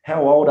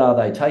how old are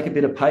they? Take a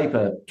bit of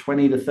paper,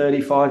 20 to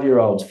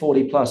 35-year-olds,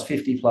 40 plus,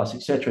 50 plus,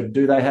 etc.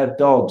 Do they have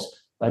dogs?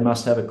 They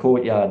must have a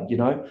courtyard,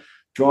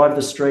 drive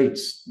the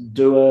streets,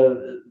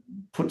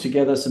 put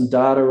together some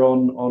data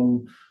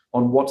on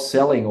what's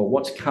selling or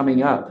what's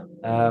coming up.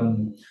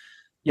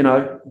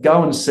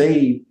 Go and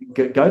see,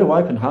 go to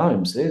open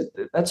homes.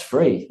 That's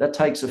free. That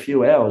takes a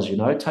few hours,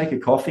 take a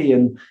coffee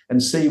and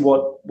see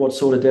what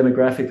sort of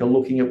demographic are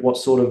looking at what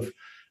sort of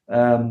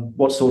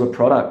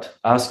product,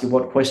 ask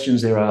what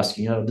questions they're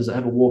asking. Does it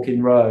have a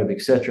walk-in robe,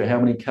 etc.? How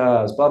many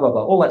cars, blah, blah,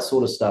 blah, all that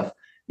sort of stuff.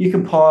 You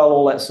compile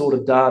all that sort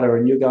of data,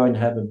 and you're going to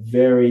have a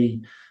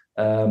very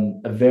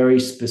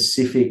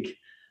specific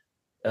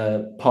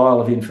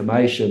pile of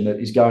information that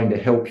is going to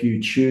help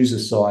you choose a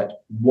site,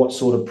 what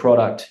sort of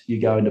product you're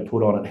going to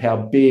put on it, how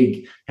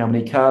big, how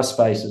many car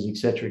spaces,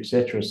 etc.,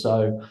 etc.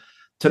 So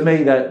to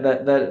me,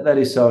 that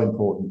is so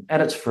important,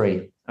 and it's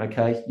free.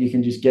 Okay, you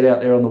can just get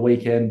out there on the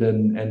weekend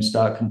and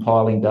start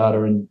compiling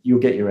data, and you'll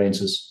get your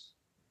answers.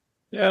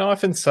 Yeah, and I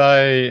often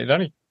say it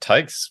only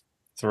takes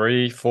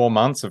 3-4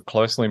 months of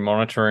closely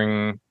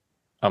monitoring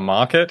a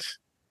market.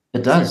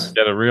 It does. To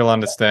get a real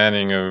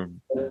understanding of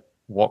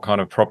what kind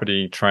of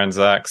property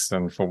transacts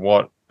and for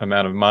what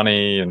amount of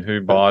money and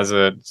who buys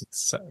it.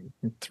 It's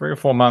 3 or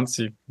 4 months,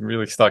 you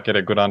really start to get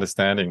a good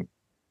understanding.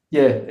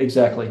 Yeah,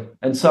 exactly.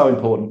 And so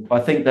important. I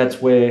think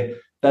that's where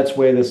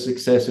the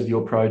success of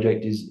your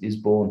project is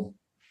born.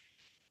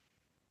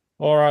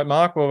 All right,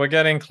 Mark. Well, we're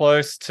getting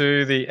close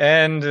to the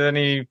end.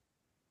 Any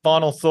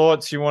final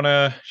thoughts you want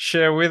to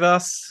share with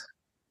us?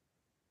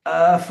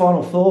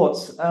 Final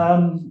thoughts.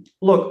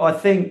 Look, I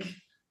think,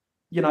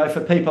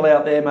 for people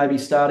out there maybe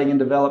starting in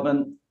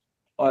development,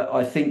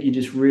 I think you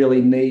just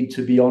really need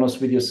to be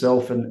honest with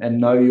yourself and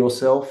know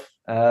yourself,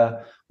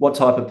 what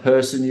type of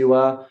person you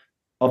are.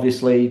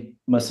 Obviously,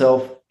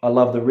 myself, I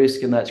love the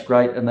risk, and that's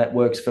great, and that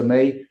works for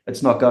me.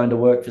 It's not going to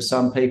work for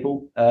some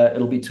people.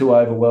 It'll be too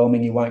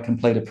overwhelming. You won't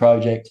complete a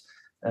project,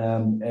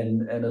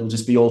 and it'll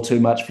just be all too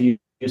much for you.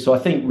 So I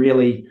think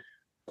really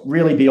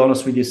be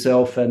honest with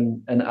yourself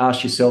and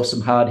ask yourself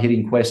some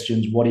hard-hitting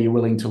questions. What are you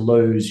willing to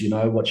lose?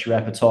 What's your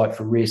appetite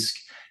for risk?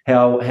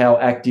 How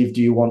active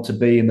do you want to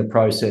be in the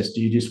process?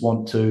 Do you just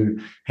want to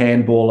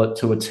handball it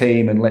to a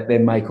team and let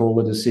them make all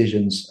the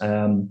decisions?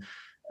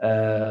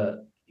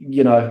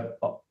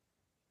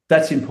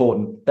 That's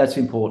important. That's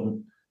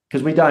important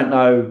because we don't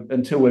know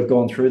until we've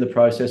gone through the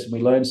process and we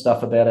learn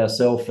stuff about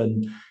ourselves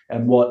and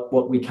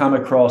what we come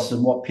across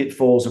and what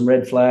pitfalls and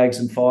red flags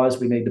and fires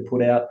we need to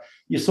put out.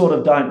 You sort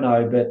of don't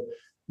know, but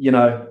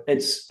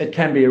it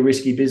can be a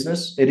risky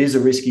business. It is a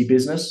risky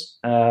business.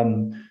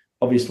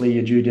 Obviously,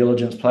 your due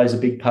diligence plays a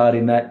big part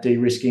in that,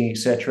 de-risking,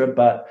 etc.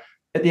 But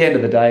at the end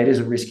of the day, it is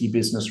a risky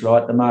business,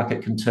 right? The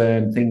market can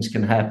turn, things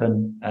can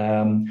happen,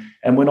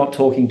 and we're not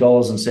talking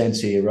dollars and cents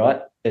here, right?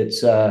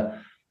 It's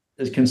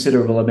there's a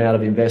considerable amount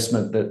of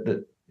investment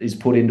that is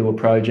put into a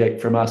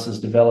project from us as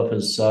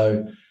developers.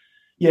 So,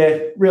 yeah,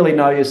 really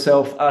know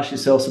yourself, ask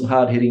yourself some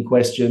hard-hitting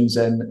questions,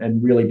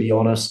 and really be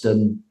honest,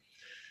 and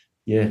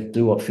yeah,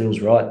 do what feels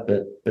right.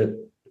 But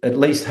at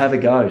least have a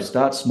go.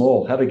 Start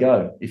small. Have a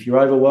go. If you're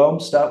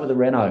overwhelmed, start with a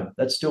reno.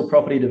 That's still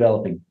property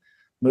developing.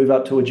 Move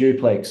up to a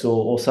duplex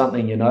or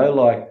something.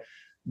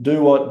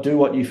 Do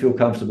what you feel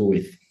comfortable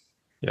with.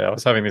 Yeah, I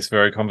was having this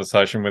very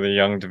conversation with a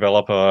young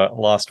developer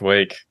last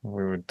week.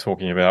 We were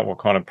talking about what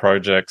kind of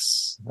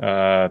projects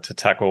to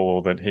tackle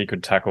or that he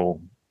could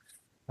tackle.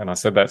 And I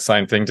said that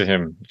same thing to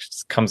him. It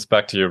just comes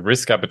back to your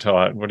risk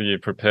appetite. What are you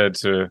prepared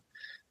to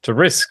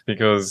risk?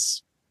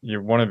 Because you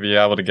want to be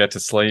able to get to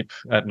sleep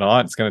at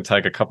night. It's going to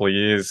take a couple of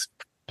years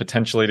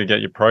potentially to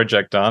get your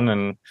project done.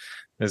 And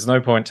there's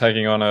no point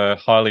taking on a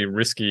highly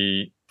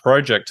risky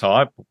project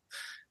type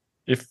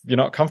if you're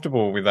not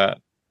comfortable with that.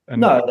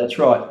 And, no, that's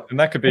right. And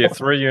that could be a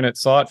 3-unit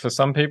site for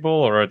some people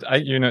or an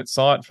 8-unit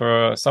site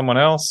for someone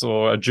else,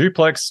 or a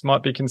duplex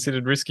might be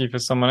considered risky for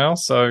someone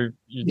else. So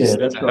you just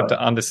have to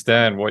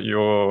understand what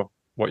you're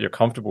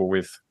comfortable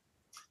with.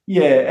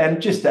 Yeah,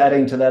 and just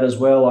adding to that as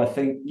well, I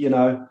think,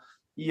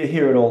 you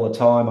hear it all the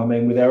time. I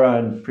mean, with our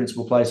own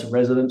principal place of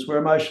residence, we're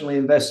emotionally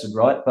invested,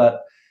 right?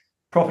 But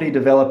property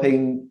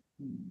developing,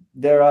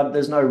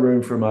 there's no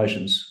room for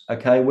emotions,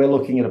 okay? We're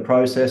looking at a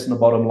process and a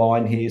bottom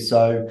line here.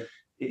 So,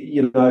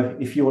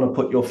 if you want to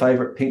put your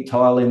favorite pink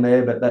tile in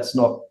there, but that's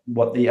not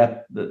what the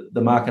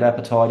market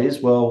appetite is,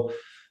 well,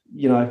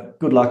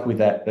 good luck with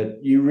that.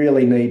 But you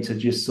really need to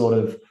just sort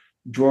of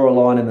draw a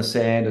line in the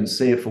sand and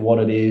see it for what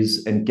it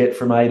is and get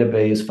from A to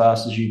B as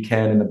fast as you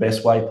can in the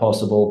best way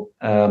possible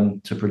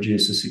to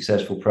produce a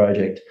successful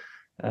project.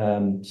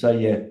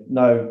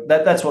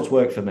 That's what's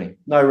worked for me.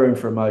 No room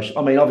for emotion.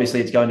 I mean, obviously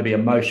it's going to be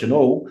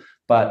emotional,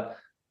 but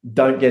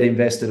don't get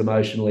invested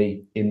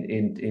emotionally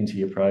into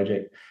your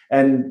project.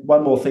 And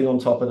one more thing on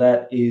top of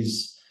that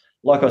is,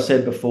 like I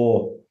said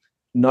before,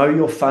 know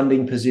your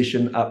funding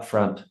position up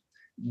front.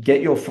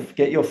 Get your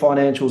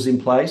financials in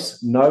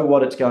place, know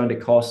what it's going to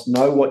cost,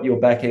 know what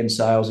your back-end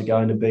sales are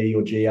going to be,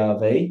 your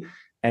GRV,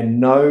 and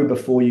know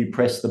before you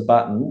press the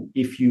button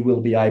if you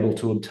will be able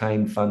to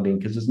obtain funding.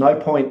 Because there's no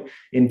point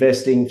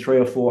investing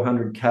 300 or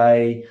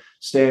 400K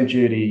stamp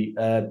duty,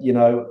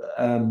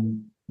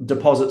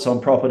 deposits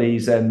on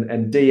properties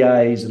and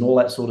DAs and all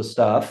that sort of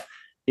stuff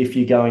if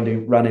you're going to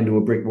run into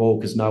a brick wall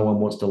because no one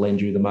wants to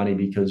lend you the money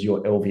because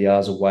your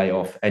LVRs are way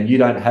off and you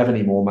don't have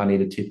any more money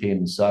to tip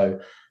in. So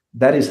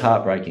that is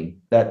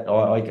heartbreaking. That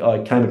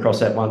I came across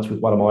that once with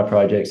one of my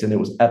projects and it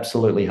was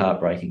absolutely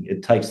heartbreaking.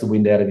 It takes the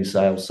wind out of your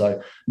sails.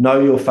 So know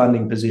your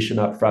funding position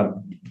up front.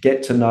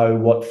 Get to know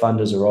what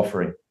funders are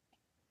offering.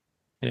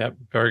 Yeah,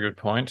 very good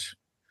point.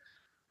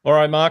 All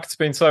right, Mark, it's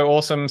been so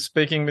awesome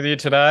speaking with you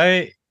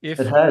today. If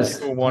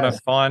people want to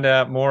find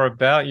out more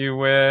about you,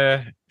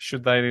 where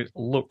should they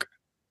look?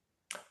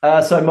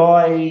 So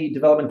my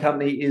development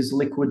company is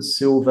Liquid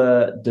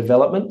Silver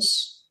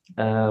Developments.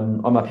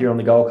 I'm up here on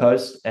the Gold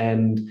Coast,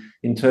 and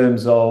in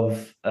terms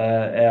of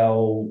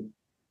our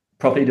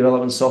property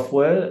development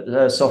software,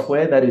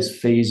 that is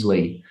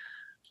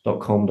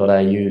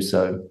feasly.com.au.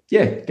 So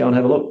yeah, go and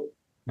have a look.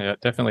 Yeah,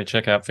 definitely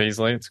check out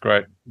Feasly. It's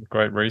a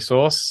great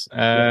resource,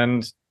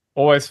 and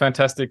always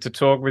fantastic to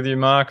talk with you,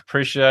 Mark.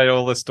 Appreciate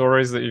all the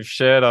stories that you've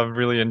shared. I've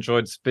really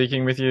enjoyed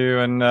speaking with you,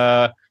 and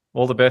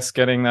all the best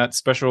getting that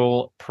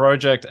special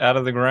project out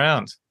of the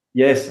ground.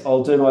 Yes,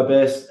 I'll do my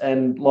best.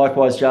 And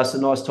likewise, Justin,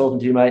 nice talking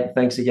to you, mate.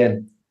 Thanks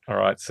again. All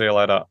right, see you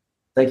later.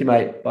 Thank you,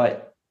 mate. Bye.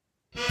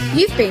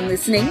 You've been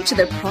listening to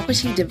the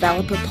Property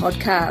Developer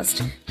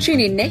Podcast. Tune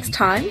in next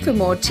time for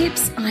more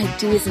tips,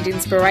 ideas and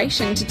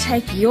inspiration to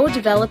take your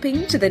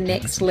developing to the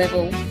next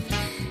level.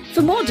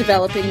 For more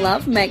developing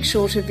love, make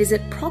sure to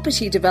visit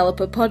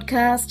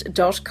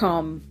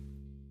propertydeveloperpodcast.com.